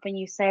stop and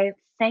you say,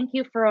 thank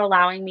you for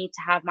allowing me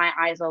to have my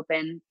eyes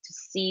open to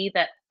see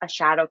that a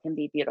shadow can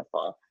be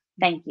beautiful. Mhm.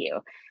 Thank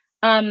you.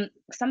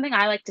 Something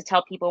I like to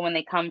tell people when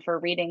they come for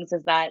readings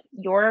is that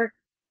your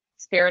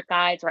spirit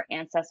guides or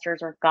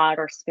ancestors or God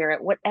or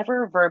spirit,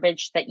 whatever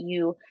verbiage that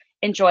you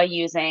enjoy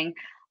using,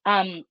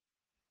 um,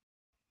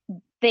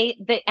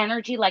 the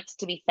energy likes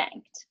to be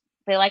thanked.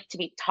 They like to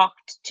be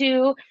talked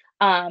to.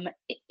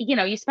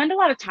 You spend a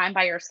lot of time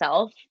by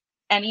yourself.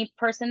 Any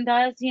person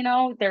does,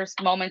 there's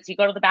moments you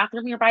go to the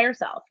bathroom, you're by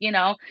yourself,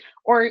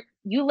 or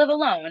you live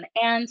alone.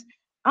 And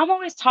I'm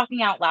always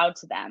talking out loud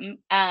to them.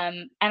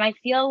 And I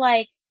feel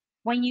like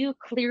when you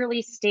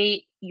clearly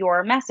state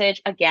your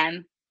message,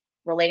 again,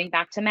 relating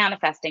back to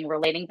manifesting,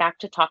 relating back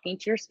to talking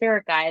to your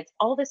spirit guides,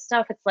 all this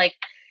stuff, it's like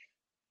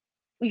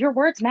your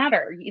words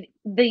matter.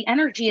 The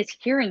energy is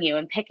hearing you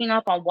and picking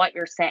up on what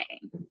you're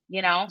saying,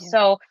 Yeah.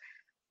 So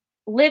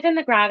live in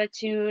the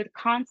gratitude,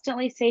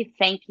 constantly say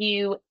thank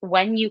you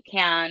when you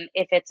can,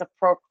 if it's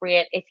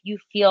appropriate, if you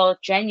feel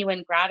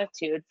genuine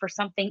gratitude for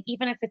something,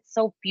 even if it's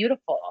so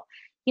beautiful.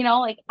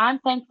 Like I'm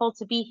thankful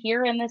to be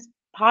here in this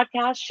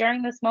podcast,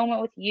 sharing this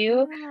moment with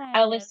you. I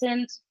Yes.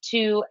 listened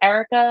to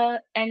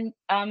Erica and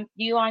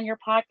you on your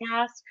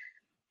podcast.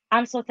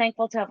 I'm so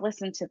thankful to have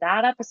listened to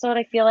that episode.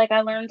 I feel like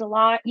I learned a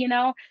lot,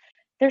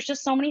 there's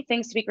just so many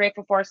things to be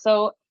grateful for.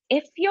 So,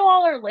 if you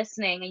all are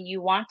listening and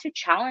you want to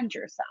challenge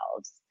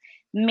yourselves,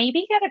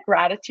 maybe get a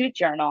gratitude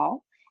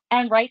journal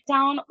and write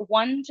down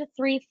 1 to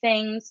 3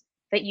 things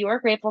that you are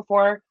grateful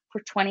for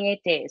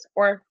 28 days,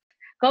 or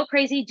go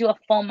crazy, do a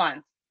full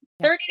month,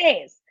 Yeah. 30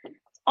 days.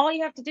 That's all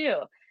you have to do.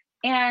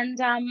 And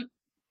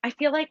I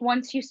feel like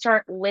once you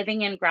start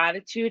living in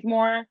gratitude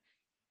more,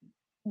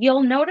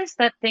 you'll notice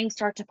that things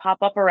start to pop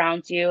up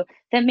around you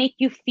that make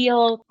you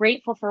feel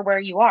grateful for where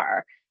you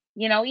are.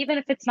 Even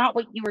if it's not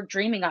what you were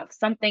dreaming of,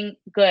 something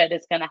good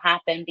is going to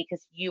happen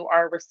because you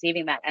are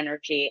receiving that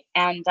energy.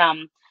 And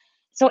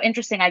so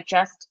interesting. I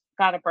just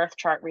got a birth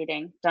chart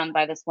reading done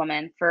by this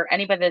woman. For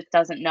anybody that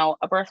doesn't know,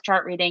 a birth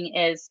chart reading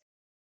is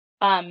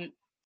um,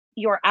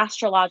 your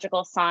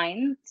astrological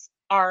signs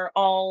are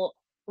all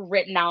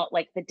written out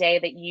like the day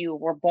that you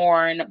were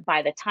born,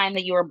 by the time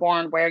that you were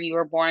born, where you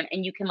were born,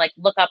 and you can like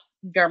look up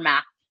your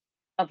map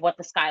of what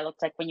the sky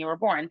looks like when you were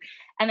born.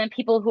 And then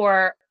people who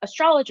are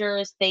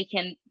astrologers, they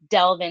can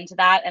delve into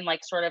that and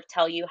like sort of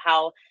tell you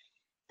how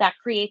that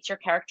creates your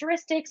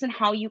characteristics and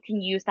how you can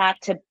use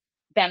that to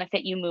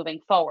benefit you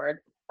moving forward.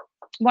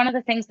 One of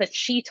the things that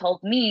she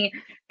told me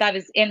that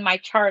is in my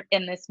chart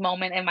in this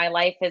moment in my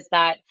life is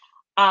that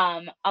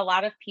a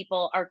lot of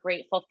people are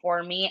grateful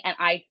for me and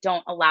I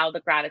don't allow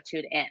the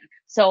gratitude in.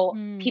 So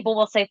Mm. people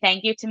will say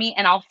thank you to me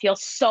and I'll feel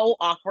so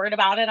awkward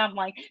about it. I'm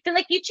like, they're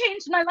like, you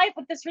changed my life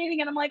with this reading.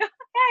 And I'm like,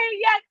 hey,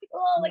 yeah,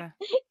 cool. Like, Yeah.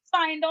 it's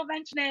fine. Don't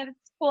mention it.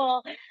 It's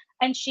cool.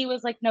 And she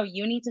was like, no,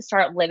 you need to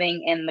start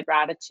living in the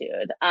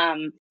gratitude.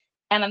 And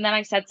then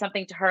I said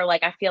something to her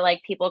like, I feel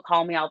like people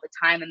call me all the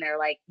time and they're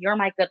like, "You're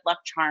my good luck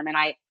charm." And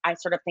I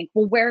sort of think,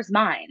 "Well, where's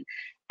mine?"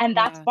 And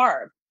that's Yeah.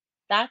 Barb.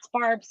 That's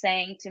Barb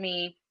saying to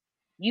me,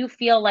 "You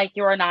feel like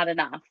you're not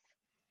enough.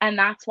 And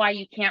that's why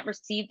you can't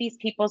receive these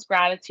people's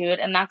gratitude.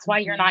 And that's why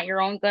you're Mhm. not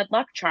your own good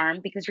luck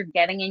charm, because you're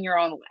getting in your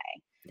own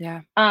way.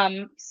 Yeah.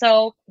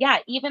 So yeah,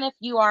 even if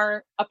you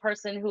are a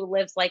person who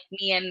lives like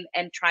me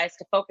and tries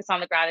to focus on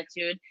the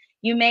gratitude,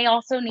 you may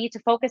also need to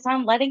focus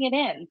on letting it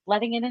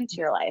into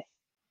your life.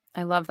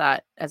 I love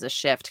that as a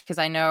shift because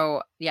I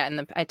know, yeah,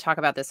 I talk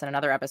about this in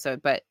another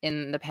episode, but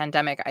in the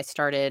pandemic, I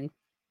started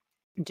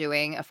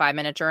doing a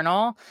 5-minute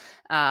journal,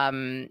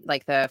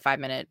 like the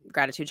 5-minute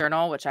gratitude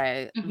journal, which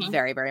I Hmm.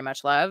 very, very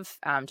much love,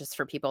 just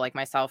for people like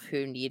myself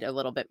who need a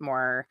little bit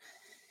more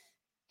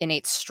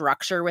innate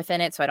structure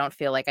within it. So I don't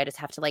feel like I just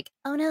have to like,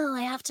 oh no,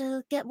 I have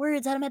to get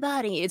words out of my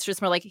body. It's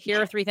just more like,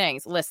 here are 3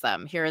 things, list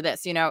them, here are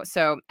this,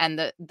 So, and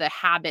the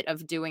habit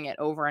of doing it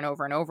over and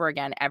over and over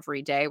again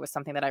every day was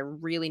something that I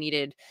really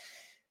needed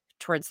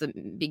towards the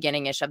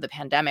beginning-ish of the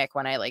pandemic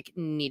when I, like,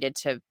 needed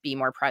to be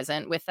more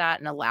present with that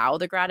and allow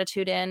the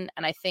gratitude in,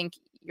 and I think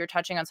you're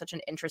touching on such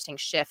an interesting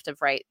shift of,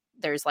 right,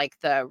 there's, like,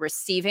 the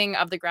receiving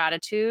of the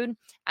gratitude,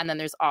 and then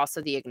there's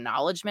also the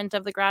acknowledgement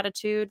of the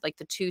gratitude, like,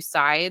 the 2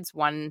 sides,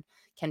 one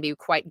can be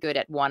quite good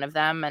at one of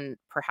them and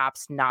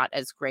perhaps not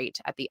as great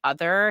at the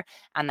other,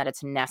 and that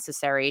it's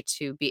necessary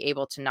to be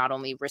able to not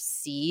only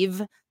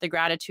receive the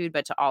gratitude,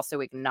 but to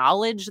also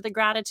acknowledge the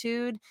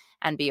gratitude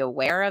and be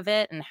aware of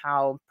it and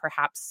how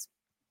perhaps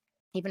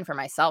even for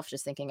myself,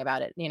 just thinking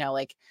about it,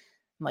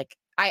 like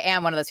I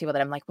am one of those people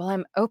that I'm like, well,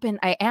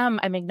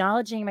 I'm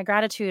acknowledging my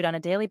gratitude on a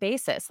daily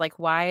basis. Like,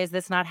 why is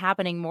this not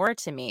happening more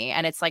to me?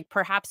 And it's like,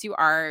 perhaps you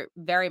are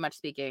very much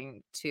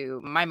speaking to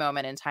my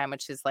moment in time,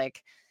 which is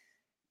like,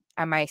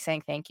 am I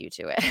saying thank you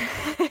to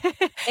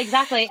it?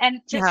 Exactly.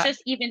 And Yeah.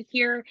 just even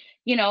hear,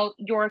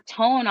 your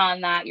tone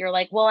on that. You're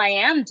like, well, I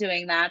am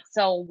doing that.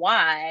 So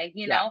why,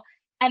 Yeah.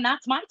 And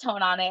that's my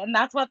tone on it. And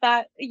that's what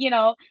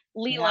Yeah.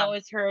 Lilo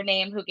is her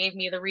name who gave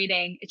me the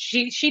reading.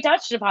 She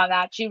touched upon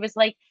that. She was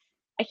like,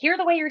 I hear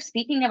the way you're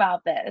speaking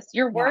about this.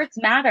 Your Yeah. words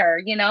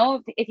matter.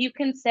 If you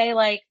can say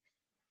like,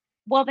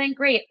 well, then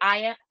great.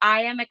 I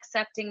am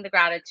accepting the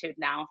gratitude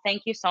now.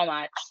 Thank you so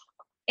much.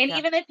 And Yeah.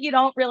 even if you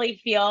don't really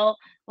feel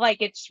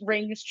like it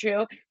rings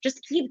true,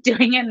 just keep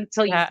doing it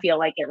until you Yeah. feel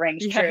like it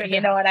rings Yeah. true. You Yeah.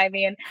 know what I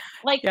mean?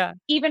 Like Yeah.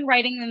 even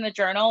writing in the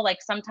journal,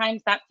 like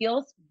sometimes that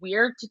feels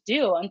weird to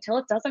do until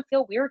it doesn't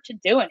feel weird to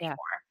do Yeah. anymore,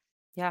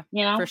 Yeah,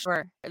 you for know?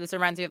 sure. This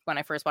reminds me of when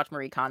I first watched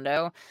Marie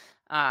Kondo,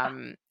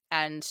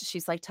 and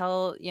she's like,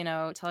 tell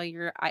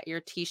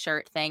your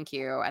T-shirt thank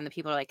you," and the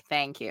people are like,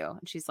 "Thank you,"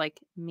 and she's like,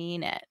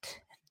 "Mean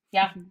it."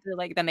 Yeah. They're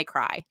like, then they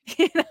cry,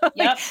 like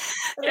Yep.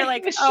 they're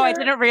like, "Oh, I Sure.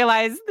 didn't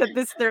realize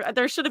that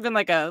there should have been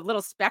like a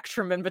little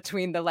spectrum in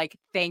between the like,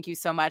 thank you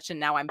so much, and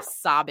now I'm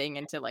sobbing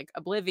into like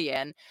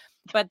oblivion."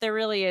 But there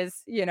really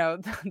is,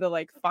 the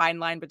like fine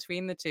line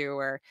between the two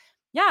where,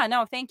 yeah,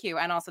 no, thank you,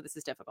 and also this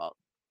is difficult.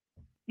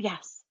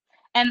 Yes.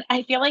 And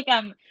I feel like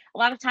a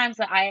lot of times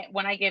that I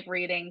when I give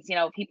readings,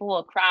 people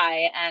will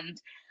cry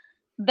and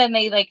then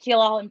they, like, feel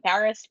all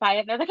embarrassed by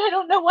it. They're like, "I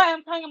don't know why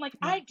I'm crying." I'm like,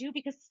 Yeah. "I do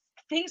because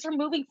things are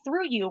moving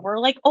through you. We're,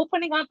 like,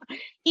 opening up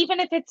even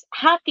if it's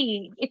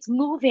happy, it's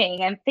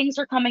moving and things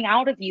are coming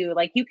out of you.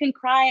 Like, you can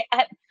cry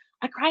at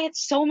I cry at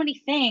so many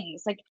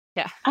things. Like,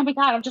 Yeah. oh my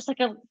god, I'm just like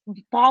a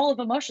ball of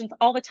emotions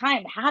all the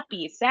time,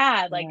 happy,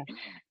 sad, like,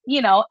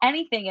 Yeah.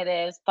 anything it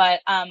is.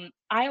 But,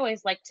 I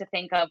always like to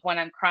think of when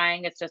I'm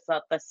crying, it's just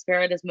that the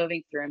spirit is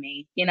moving through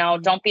me.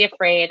 Mhm. Don't be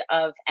afraid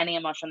of any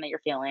emotion that you're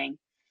feeling.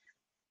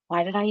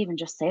 Why did I even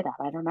just say that?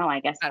 I don't know. I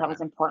guess I that don't was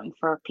know. important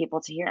for people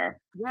to hear.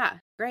 Yeah,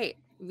 great.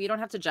 We don't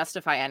have to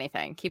justify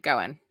anything. Keep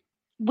going.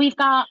 We've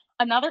got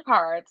another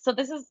card. So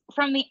this is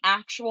from the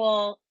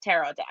actual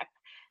tarot deck.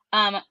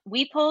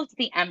 We pulled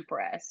the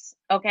Empress.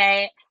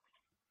 Okay.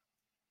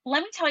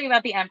 Let me tell you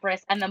about the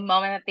Empress and the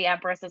moment that the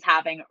Empress is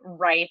having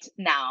right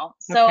now.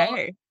 So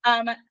Okay.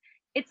 um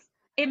it's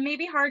it may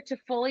be hard to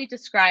fully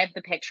describe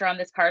the picture on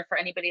this card for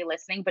anybody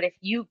listening, but if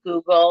you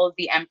Google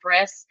the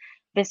Empress,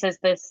 this is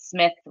the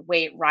Smith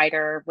Waite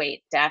Rider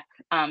Waite deck.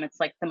 It's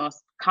like the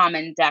most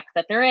common deck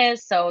that there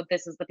is. So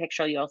this is the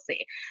picture you'll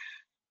see.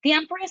 The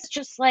Empress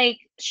just like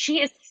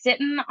she is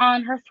sitting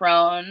on her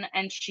throne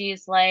and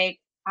she's like,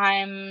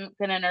 I'm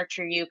gonna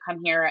nurture you.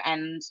 Come here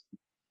and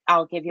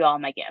I'll give you all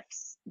my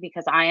gifts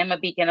because I am a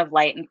beacon of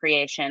light and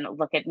creation.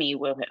 Look at me,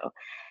 woohoo.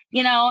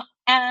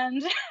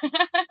 And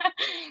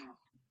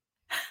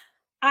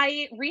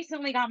I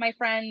recently got my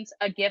friend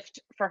a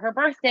gift for her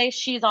birthday.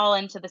 She's all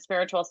into the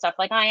spiritual stuff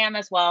like I am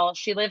as well.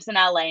 She lives in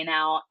LA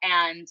now,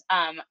 and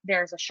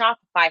there's a shop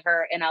by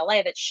her in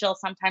LA that she'll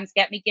sometimes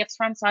get me gifts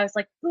from. So I was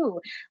like,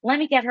 ooh, let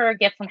me get her a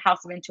gift from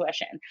House of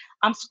Intuition.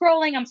 I'm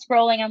scrolling.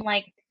 I'm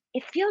like,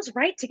 it feels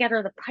right to get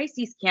her the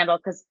Pisces candle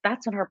because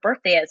that's when her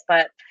birthday is.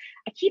 But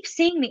I keep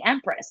seeing the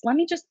Empress. Let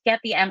me just get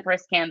the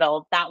Empress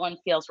candle. That one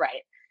feels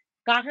right.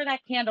 Got her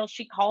that candle.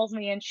 She calls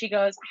me and she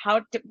goes,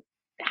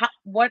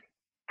 what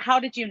how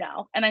did you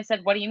know? And I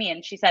said, what do you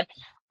mean? She said,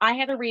 I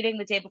had a reading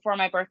the day before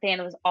my birthday and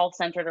it was all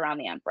centered around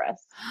the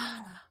Empress.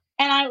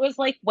 And I was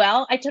like,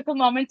 well, I took a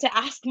moment to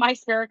ask my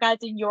spirit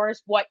guides and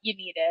yours what you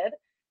needed.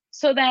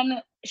 So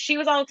then she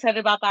was all excited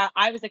about that.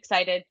 I was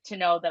excited to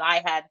know that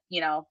I had,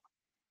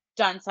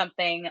 done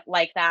something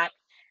like that.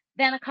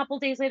 Then a couple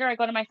days later, I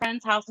go to my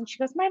friend's house and she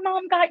goes, "My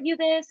mom got you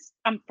this."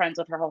 I'm friends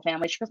with her whole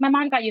family. She goes, "My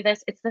mom got you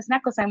this. It's this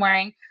necklace I'm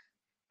wearing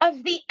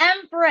of the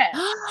Empress."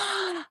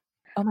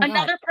 Oh my God.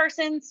 Another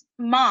person's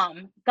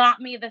mom got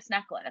me this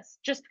necklace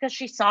just because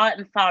she saw it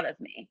and thought of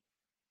me.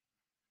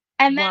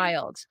 And then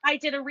Wild. I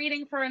did a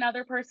reading for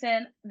another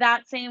person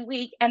that same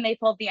week and they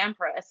pulled the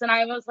Empress. And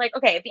I was like,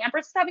 okay, the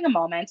Empress is having a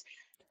moment.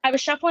 I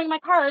was shuffling my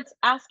cards,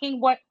 asking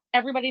what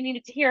everybody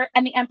needed to hear,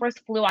 and the Empress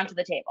flew onto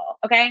the table.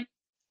 Okay.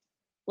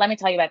 Let me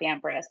tell you about the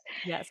Empress.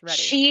 Yes, ready.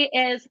 She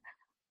is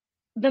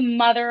the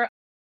mother,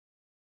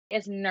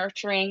 is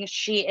nurturing.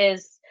 She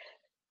is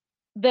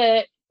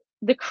the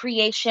the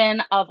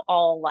creation of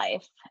all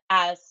life,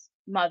 as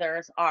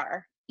mothers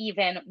are,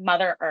 even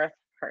Mother Earth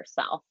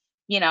herself.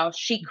 She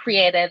Mhm.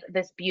 created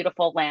this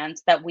beautiful land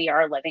that we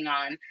are living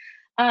on.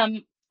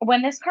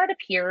 When this card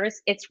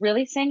appears, it's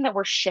really saying that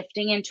we're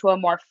shifting into a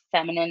more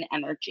feminine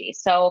energy.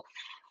 So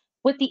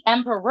with the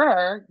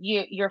Emperor,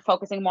 you're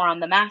focusing more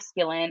on the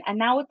masculine, and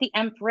now with the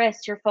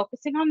Empress, you're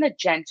focusing on the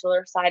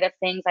gentler side of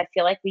things. I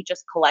feel like we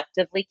just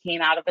collectively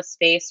came out of a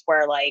space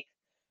where like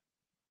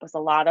was a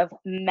lot of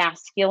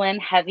masculine,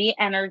 heavy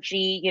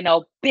energy,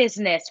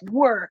 business,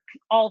 work,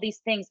 all these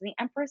things. And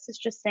the Empress is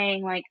just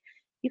saying, like,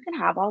 you can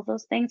have all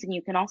those things and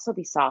you can also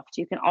be soft.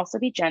 You can also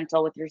be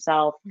gentle with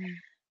yourself. Mm.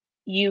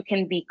 You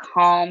can be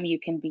calm. You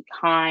can be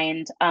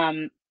kind.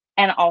 And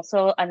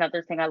also,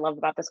 another thing I love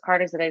about this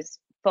card is it is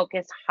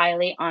focused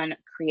highly on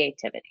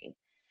creativity.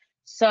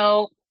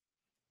 So,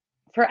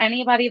 for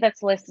anybody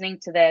that's listening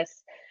to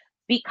this,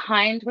 be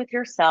kind with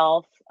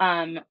yourself.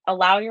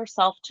 Allow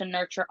yourself to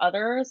nurture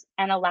others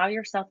and allow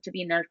yourself to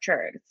be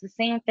nurtured. It's the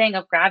same thing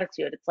of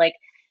gratitude. It's like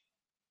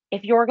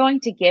if you're going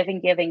to give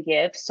and give and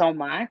give so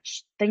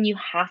much, then you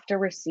have to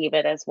receive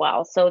it as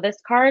well. So this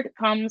card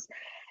comes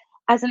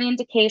as an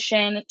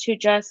indication to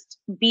just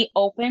be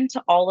open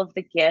to all of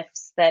the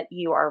gifts that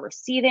you are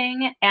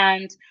receiving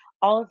and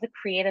all of the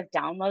creative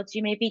downloads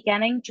you may be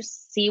getting.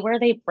 Just see where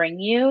they bring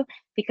you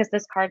because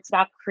this card's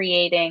about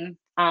creating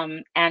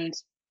and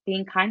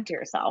being kind to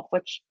yourself,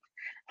 which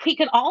we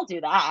could all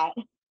do that.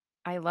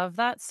 I love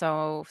that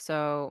so,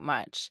 so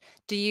much.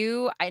 Do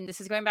you and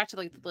this is going back to,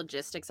 like, the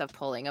logistics of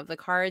pulling of the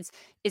cards.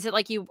 Is it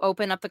like you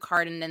open up the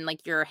card and then,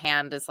 like, your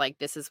hand is like,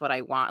 "This is what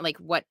I want"? Like,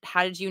 what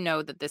how did you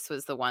know that this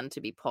was the one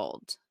to be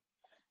pulled?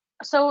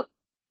 So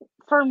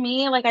for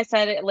me, like I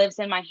said, it lives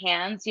in my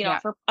hands. Yeah.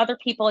 For other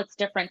people, it's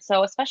different.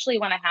 So especially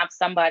when I have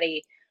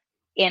somebody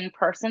in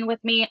person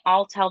with me,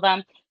 I'll tell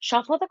them,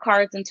 shuffle the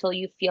cards until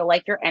you feel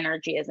like your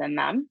energy is in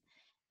them.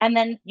 And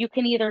then you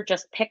can either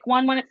just pick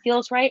one when it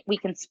feels right. We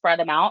can spread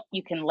them out.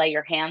 You can lay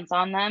your hands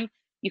on them.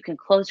 You can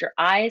close your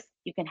eyes.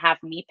 You can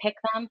have me pick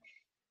them.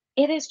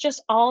 It is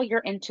just all your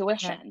Okay.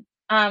 intuition.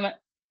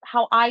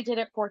 How I did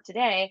it for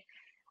today,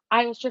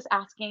 I was just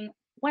asking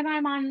when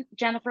I'm on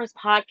Jennifer's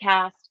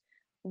podcast,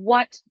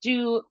 what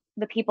do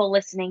the people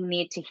listening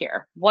need to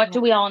hear? What do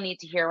Yeah. we all need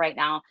to hear right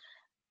now?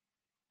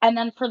 And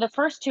then for the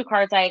first 2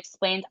 cards I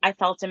explained, I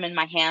felt them in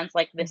my hands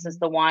like, "This is Mhm.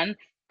 the one."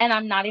 And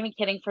I'm not even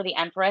kidding for the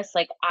Empress,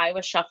 like, I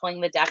was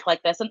shuffling the deck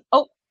like this and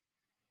oh,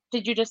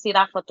 did you just see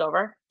that flipped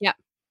over? Yeah.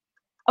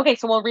 Okay,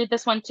 so we'll read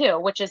this one too,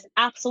 which is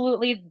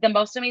absolutely the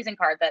most amazing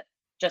card that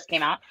just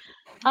came out.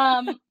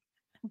 Um,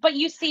 but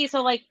you see,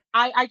 so, like,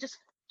 I just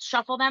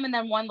shuffle them and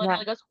then one Yeah.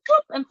 literally goes,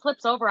 "Whoop," and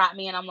flips over at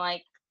me, and I'm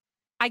like,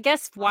 I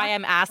guess "I'm why not I'm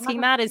I'm not asking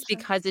gonna that is question."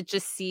 because it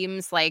just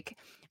seems like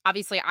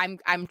obviously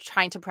I'm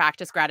trying to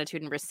practice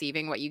gratitude and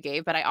receiving what you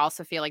gave, but I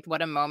also feel like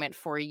what a moment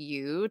for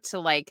you to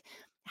like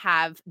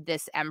have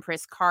this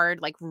Empress card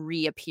like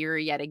reappear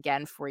yet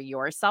again for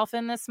yourself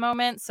in this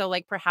moment. So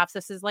like perhaps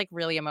this is like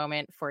really a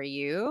moment for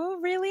you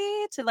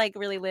really to like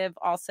really live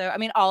also. I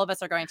mean all of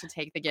us are going to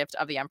take the gift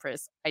of the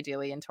Empress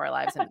ideally into our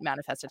lives and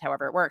manifest it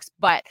however it works.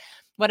 But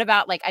what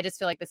about like I just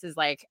feel like this is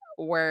like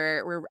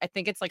we're I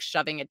think it's like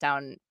shoving it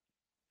down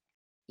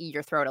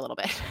your throat a little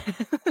bit.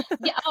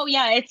 Yeah, oh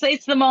yeah,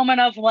 it's the moment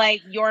of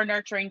like you're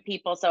nurturing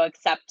people, so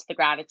accept the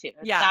gratitude.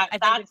 Yeah, That I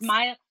think that's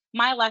it's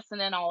my lesson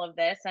in all of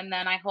this. And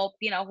then I hope,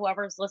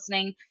 whoever's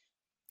listening,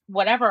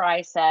 whatever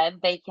I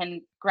said, they can yeah.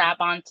 grab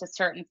onto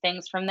certain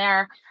things from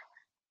there.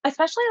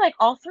 Especially like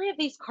all three of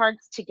these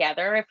cards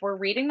together, if we're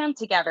reading them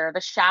together, the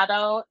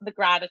shadow, the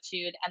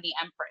gratitude, and the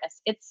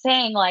Empress, it's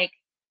saying like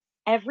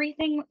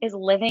everything is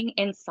living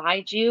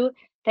inside you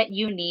that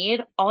you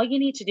need. All you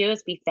need to do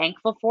is be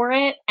thankful for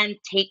it and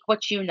take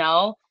what you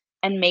know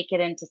and make it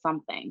into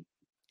something.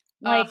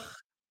 Ugh, Like,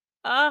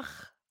 ugh,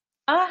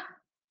 ah, ugh,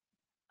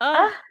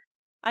 ah.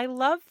 I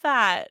love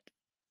that.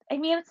 I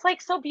mean, it's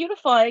like so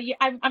beautiful. I'm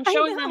I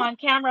showing them know. on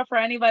camera for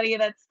anybody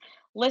that's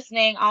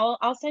listening.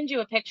 I'll send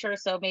you a picture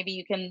so maybe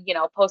you can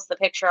post the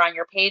picture on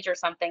your page or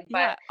something. But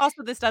Yeah.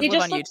 Also, this does they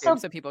live on just look YouTube,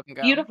 so so people can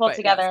go, beautiful but yes.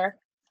 together.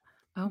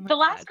 Oh my The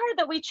last god. card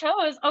that we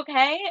chose,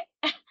 okay,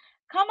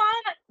 come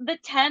on, the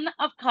 10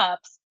 of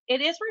cups.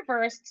 It is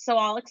reversed, so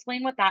I'll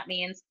explain what that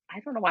means.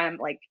 I don't know why I'm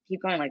like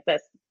keep going like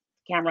this.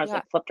 Camera's Yeah.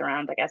 like flipped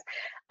around, I guess.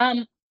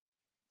 Um,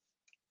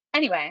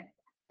 anyway,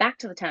 back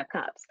to the 10 of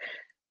cups.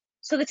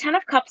 So the 10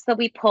 of cups that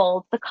we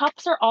pulled, the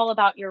cups are all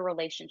about your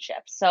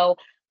relationship. So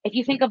if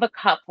you think of a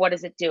cup, what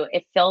does it do?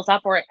 It fills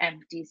up or it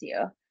empties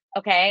you.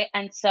 Okay.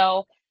 And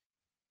so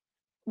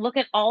look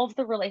at all of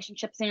the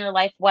relationships in your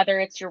life, whether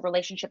it's your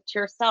relationship to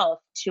yourself,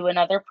 to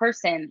another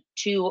person,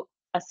 to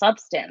a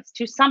substance,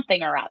 to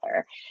something or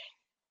other.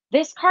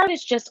 This card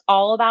is just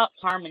all about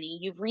harmony.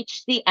 You've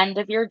reached the end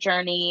of your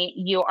journey.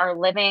 You are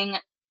living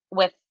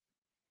with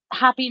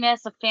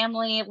happiness, a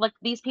family. Like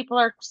these people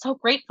are so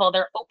grateful.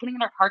 They're opening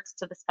their hearts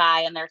to the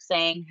sky and they're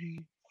saying,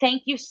 Mhm.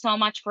 thank you so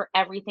much for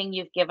everything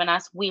you've given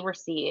us. We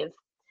receive.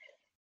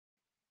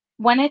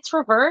 When it's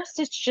reversed,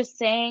 it's just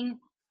saying,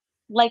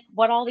 like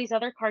what all these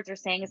other cards are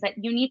saying, is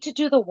that you need to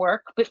do the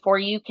work before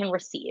you can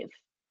receive,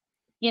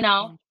 you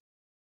know?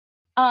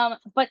 Yeah.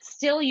 But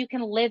still you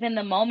can live in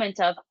the moment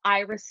of I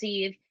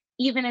receive,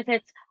 even if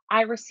it's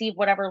I receive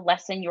whatever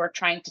lesson you're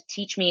trying to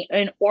teach me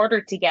in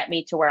order to get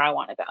me to where I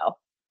want to go.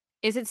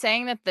 Is it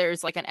saying that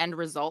there's like an end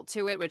result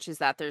to it, which is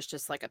that there's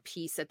just like a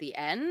piece at the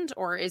end?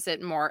 Or is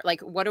it more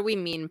like, what do we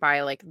mean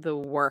by like the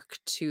work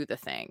to the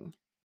thing?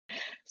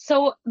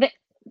 So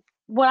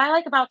what I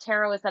like about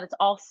tarot is that it's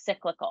all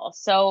cyclical.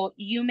 So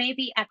you may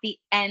be at the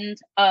end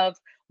of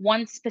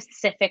one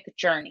specific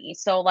journey.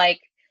 So like,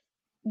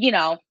 you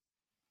know,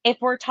 if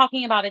we're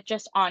talking about it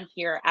just on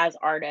here as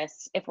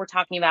artists, if we're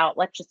talking about,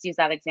 let's just use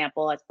that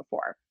example as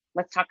before.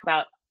 Let's talk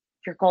about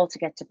your goal to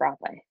get to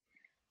Broadway.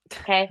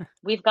 Okay.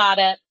 We've got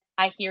it.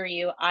 I hear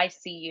you. I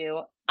see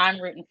you. I'm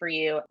rooting for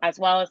you as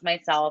well as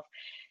myself.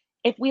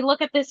 If we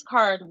look at this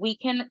card, we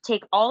can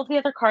take all of the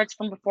other cards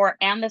from before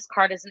and this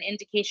card as an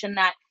indication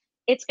that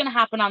it's going to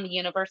happen on the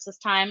universe's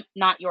time,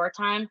 not your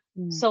time.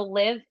 Mm. So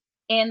live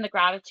in the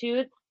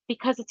gratitude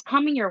because it's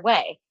coming your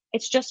way.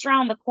 It's just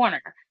around the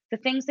corner. The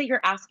things that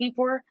you're asking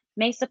for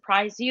may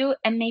surprise you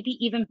and maybe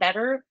even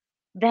better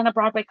than a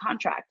Broadway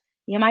contract.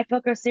 You might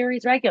book a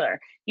series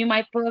regular. You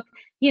might book,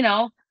 you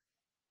know,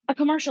 a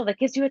commercial that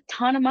gives you a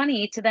ton of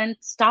money to then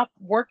stop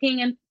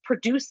working and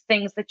produce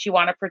things that you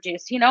want to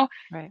produce.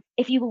 Right.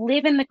 If you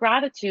live in the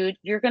gratitude,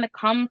 you're going to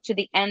come to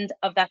the end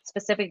of that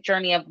specific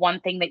journey of one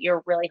thing that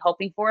you're really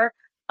hoping for.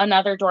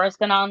 Another door is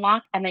going to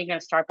unlock, and then you're going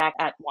to start back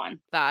at one,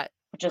 That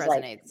which is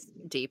like, resonates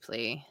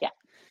deeply yeah,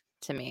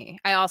 to me.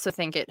 I also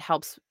think it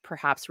helps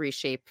perhaps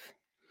reshape.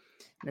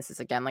 This is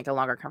again like a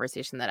longer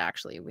conversation that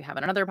actually we have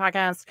in another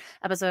podcast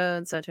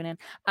episode, so tune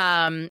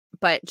in.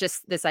 But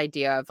just this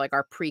idea of like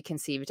our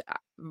preconceived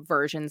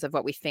versions of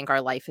what we think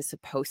our life is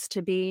supposed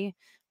to be,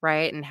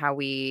 right? And how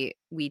we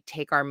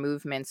take our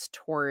movements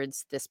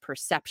towards this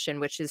perception,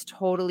 which is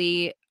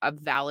totally a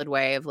valid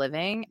way of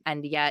living,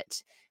 and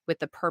yet with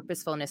the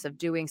purposefulness of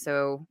doing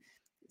so,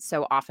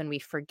 so often we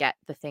forget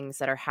the things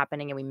that are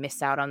happening and we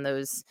miss out on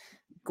those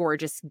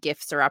gorgeous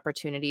gifts or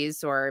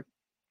opportunities or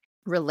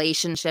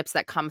relationships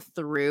that come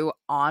through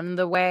on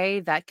the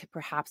way that could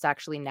perhaps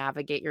actually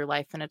navigate your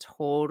life in a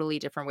totally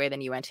different way than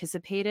you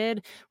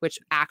anticipated, which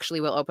actually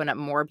will open up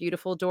more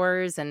beautiful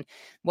doors. And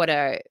what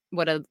a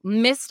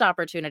missed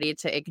opportunity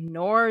to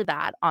ignore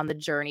that on the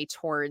journey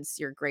towards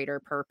your greater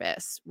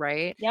purpose,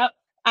 right? yep.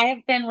 I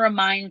have been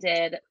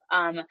reminded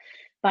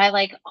by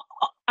like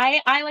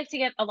I like to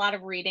get a lot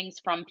of readings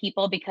from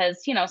people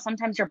because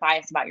sometimes you're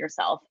biased about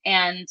yourself.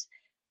 And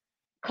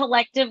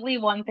collectively,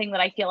 one thing that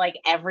I feel like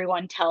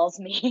everyone tells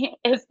me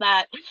is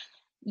that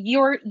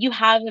you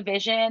have a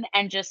vision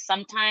and just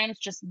sometimes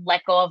just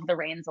let go of the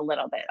reins a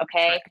little bit,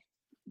 okay? Correct.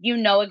 You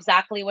know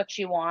exactly what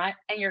you want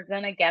and you're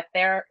going to get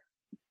there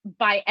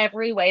by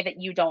every way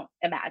that you don't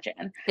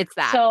imagine. It's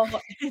that. So,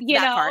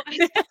 It's that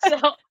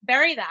part. so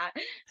bury that.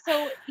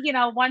 So,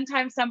 one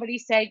time somebody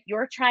said,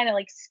 you're trying to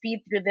like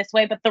speed through this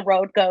way, but the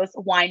road goes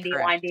windy,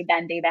 Correct. windy,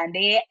 bendy,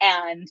 bendy.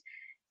 And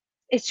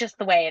it's just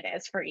the way it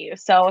is for you.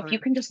 So if you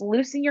Correct. can just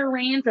loosen your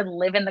reins and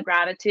live in the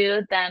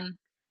gratitude, then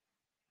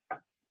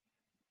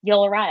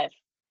you'll arrive.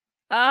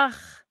 Ugh,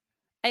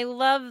 I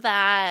love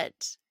that.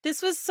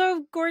 This was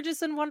so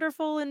gorgeous and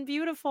wonderful and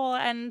beautiful,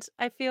 and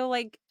I feel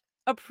like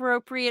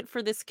appropriate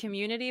for this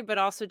community, but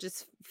also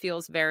just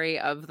feels very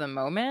of the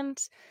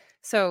moment.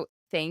 So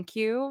thank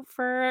you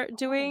for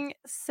doing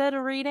said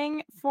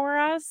reading for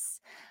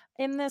us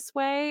in this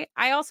way.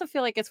 I also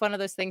feel like it's one of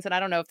those things, and I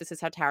don't know if this is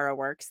how tarot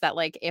works, that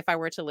like if I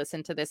were to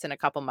listen to this in a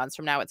couple months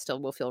from now, it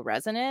still will feel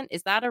resonant.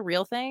 Is that a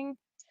real thing?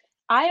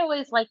 I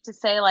always like to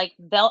say like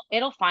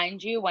it'll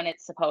find you when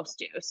it's supposed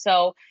to.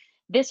 So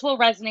this will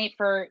resonate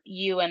for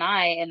you and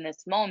I in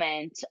this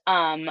moment.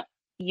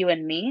 You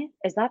and me,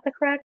 is that the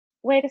correct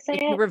way to say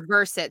If you it?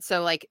 reverse it,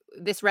 so like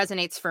this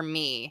resonates for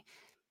me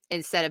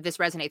instead of this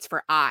resonates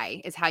for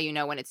I, is how you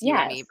know when it's you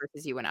and me Yes.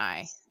 versus you and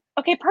I.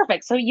 Okay,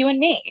 perfect. So you and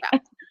me. Yeah,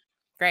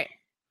 great.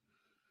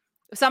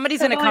 Somebody's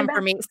So gonna going come for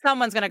back, me.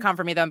 Someone's gonna come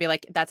for me though and be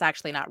like, "That's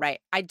actually not right."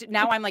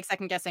 Now I'm like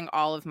second guessing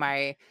all of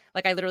my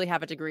like I literally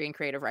have a degree in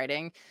creative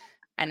writing,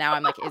 and now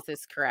I'm like, "Is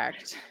this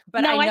correct?"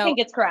 But I no, I know, think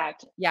it's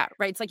correct. yeah,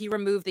 right. It's like you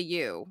remove the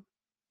you,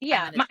 and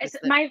Yeah, then my it's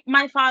just the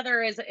my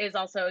father is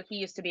also, he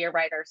used to be a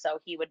writer, so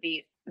he would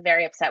be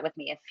very upset with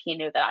me if he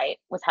knew that I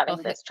was well,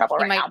 having this trouble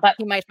right now. But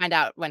he might find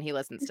out when he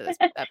listens to this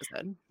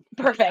episode.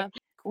 But perfect.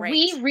 Great.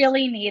 We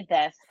really need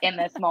this in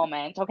this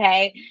moment,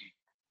 okay?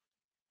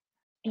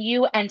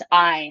 You and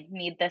I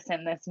need this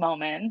in this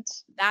moment,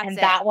 That's and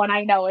it. that one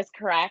I know is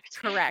correct.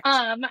 Correct.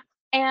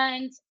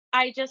 And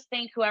I just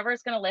think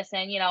whoever's gonna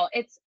listen,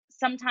 it's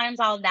sometimes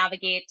I'll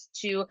navigate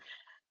to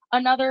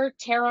another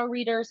tarot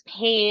reader's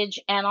page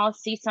and I'll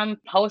see some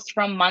post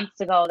from months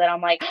ago that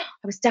I'm like, I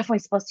was definitely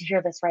supposed to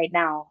hear this right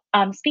now.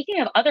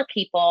 Speaking of other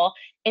people,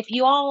 if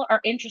you all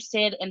are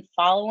interested in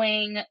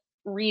following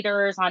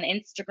readers on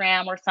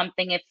Instagram or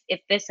something,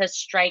 if this has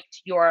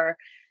striked your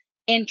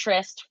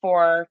interest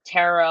for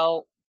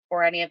tarot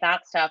or any of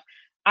that stuff,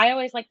 I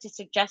always like to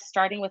suggest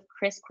starting with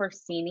Chris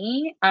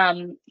Corsini.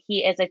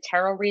 He is a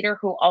tarot reader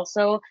who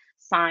also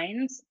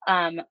signs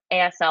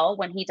ASL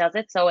when he does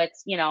it. So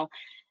it's,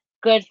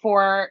 good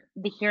for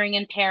the hearing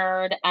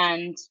impaired,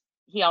 and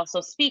he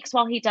also speaks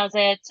while he does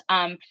it.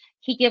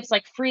 He gives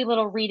like free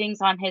little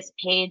readings on his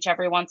page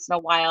every once in a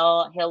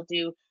while. He'll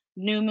do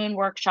new moon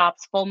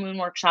workshops, full moon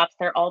workshops.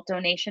 They're all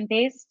donation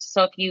based.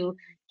 So if you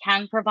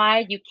can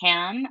provide, you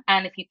can,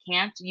 and if you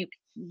can't,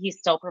 he's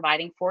still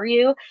providing for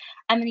you.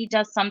 And then he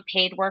does some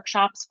paid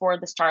workshops for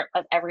the start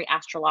of every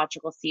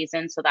astrological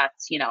season. So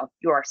that's,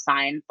 your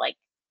sign, like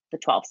the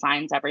 12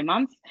 signs every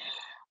month.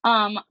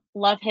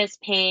 Love his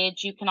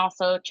page. You can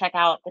also check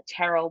out the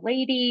Tarot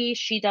Lady.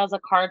 She does a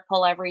card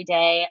pull every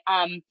day.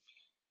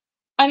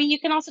 You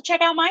can also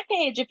check out my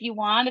page if you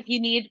want. If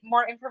you need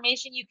more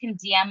information, you can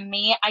DM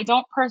me. I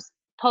don't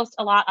post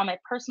a lot on my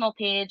personal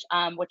page,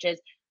 which is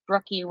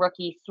Rookie3,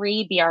 Brookie.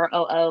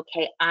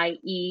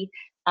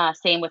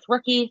 Same with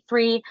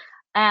Rookie3.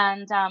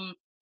 And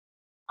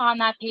on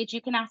that page,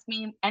 you can ask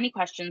me any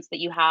questions that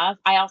you have.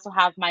 I also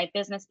have my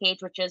business page,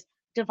 which is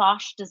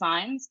Devash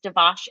Designs.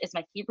 Devash is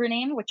my Hebrew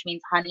name, which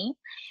means honey.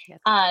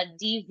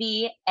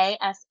 DVASH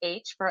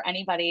for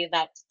anybody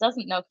that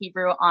doesn't know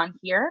Hebrew on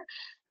here.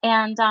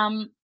 And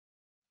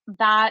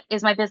that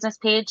is my business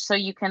page. So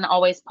you can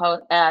always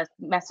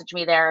message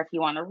me there if you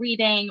want a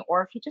reading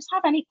or if you just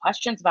have any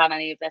questions about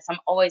any of this. I'm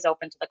always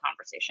open to the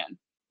conversation.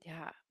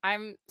 Yeah,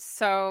 I'm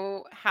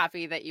so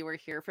happy that you were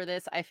here for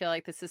this. I feel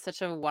like this is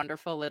such a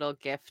wonderful little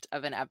gift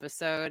of an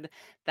episode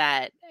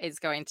that is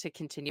going to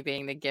continue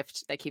being the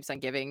gift that keeps on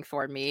giving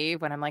for me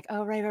when I'm like,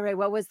 oh, right.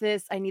 What was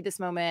this? I need this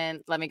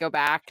moment. Let me go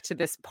back to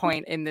this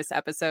point in this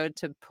episode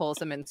to pull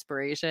some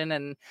inspiration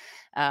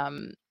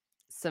and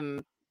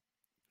some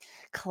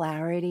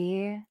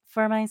clarity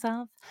for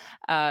myself.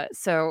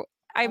 So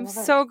I'm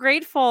so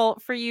grateful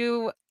for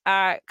you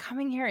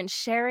coming here and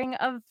sharing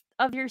of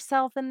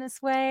yourself in this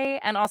way,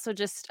 and also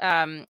just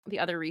the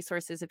other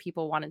resources if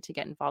people wanted to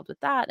get involved with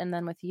that, and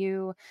then with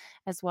you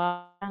as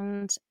well.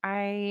 And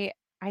I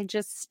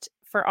just,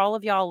 for all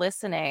of y'all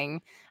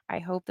listening, I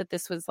hope that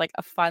this was like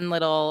a fun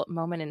little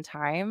moment in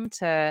time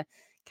to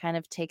kind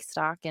of take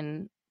stock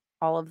in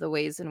all of the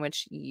ways in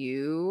which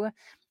you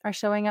are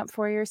showing up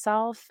for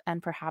yourself,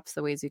 and perhaps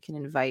the ways you can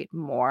invite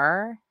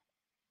more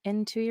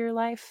into your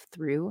life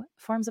through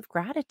forms of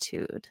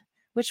gratitude,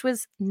 which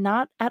was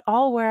not at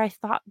all where I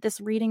thought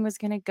this reading was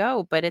going to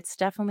go, but it's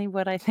definitely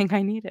what I think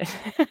I needed.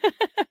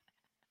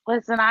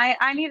 Listen,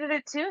 I needed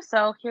it too.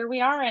 So here we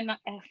are. And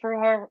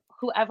for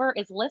whoever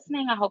is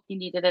listening, I hope you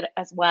needed it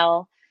as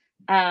well.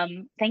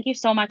 Thank you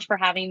so much for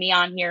having me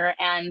on here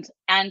and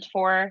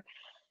for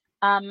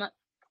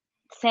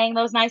saying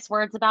those nice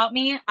words about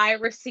me. I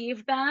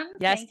received them.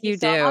 Yes, Thank you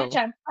so much.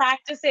 I'm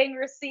practicing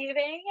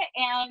receiving,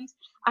 and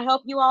I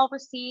hope you all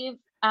receive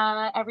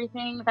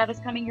everything that is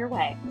coming your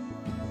way.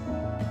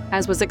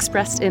 As was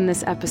expressed in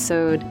this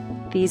episode,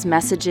 these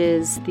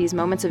messages, these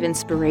moments of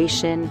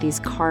inspiration,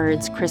 these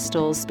cards,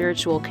 crystals,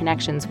 spiritual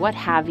connections, what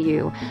have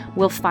you,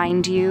 will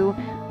find you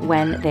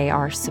when they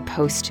are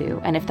supposed to.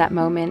 And if that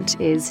moment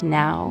is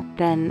now,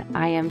 then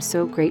I am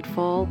so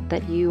grateful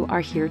that you are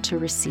here to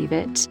receive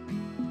it.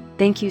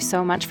 Thank you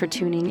so much for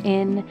tuning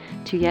in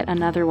to yet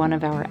another one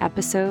of our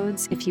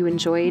episodes. If you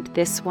enjoyed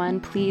this one,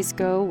 please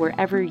go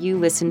wherever you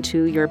listen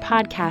to your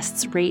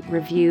podcasts, rate,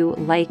 review,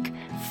 like,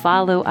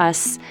 follow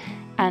us,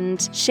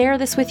 and share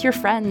this with your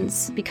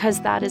friends,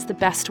 because that is the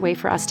best way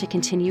for us to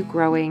continue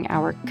growing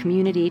our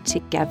community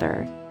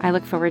together. I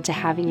look forward to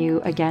having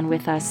you again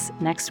with us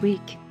next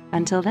week.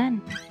 Until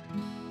then.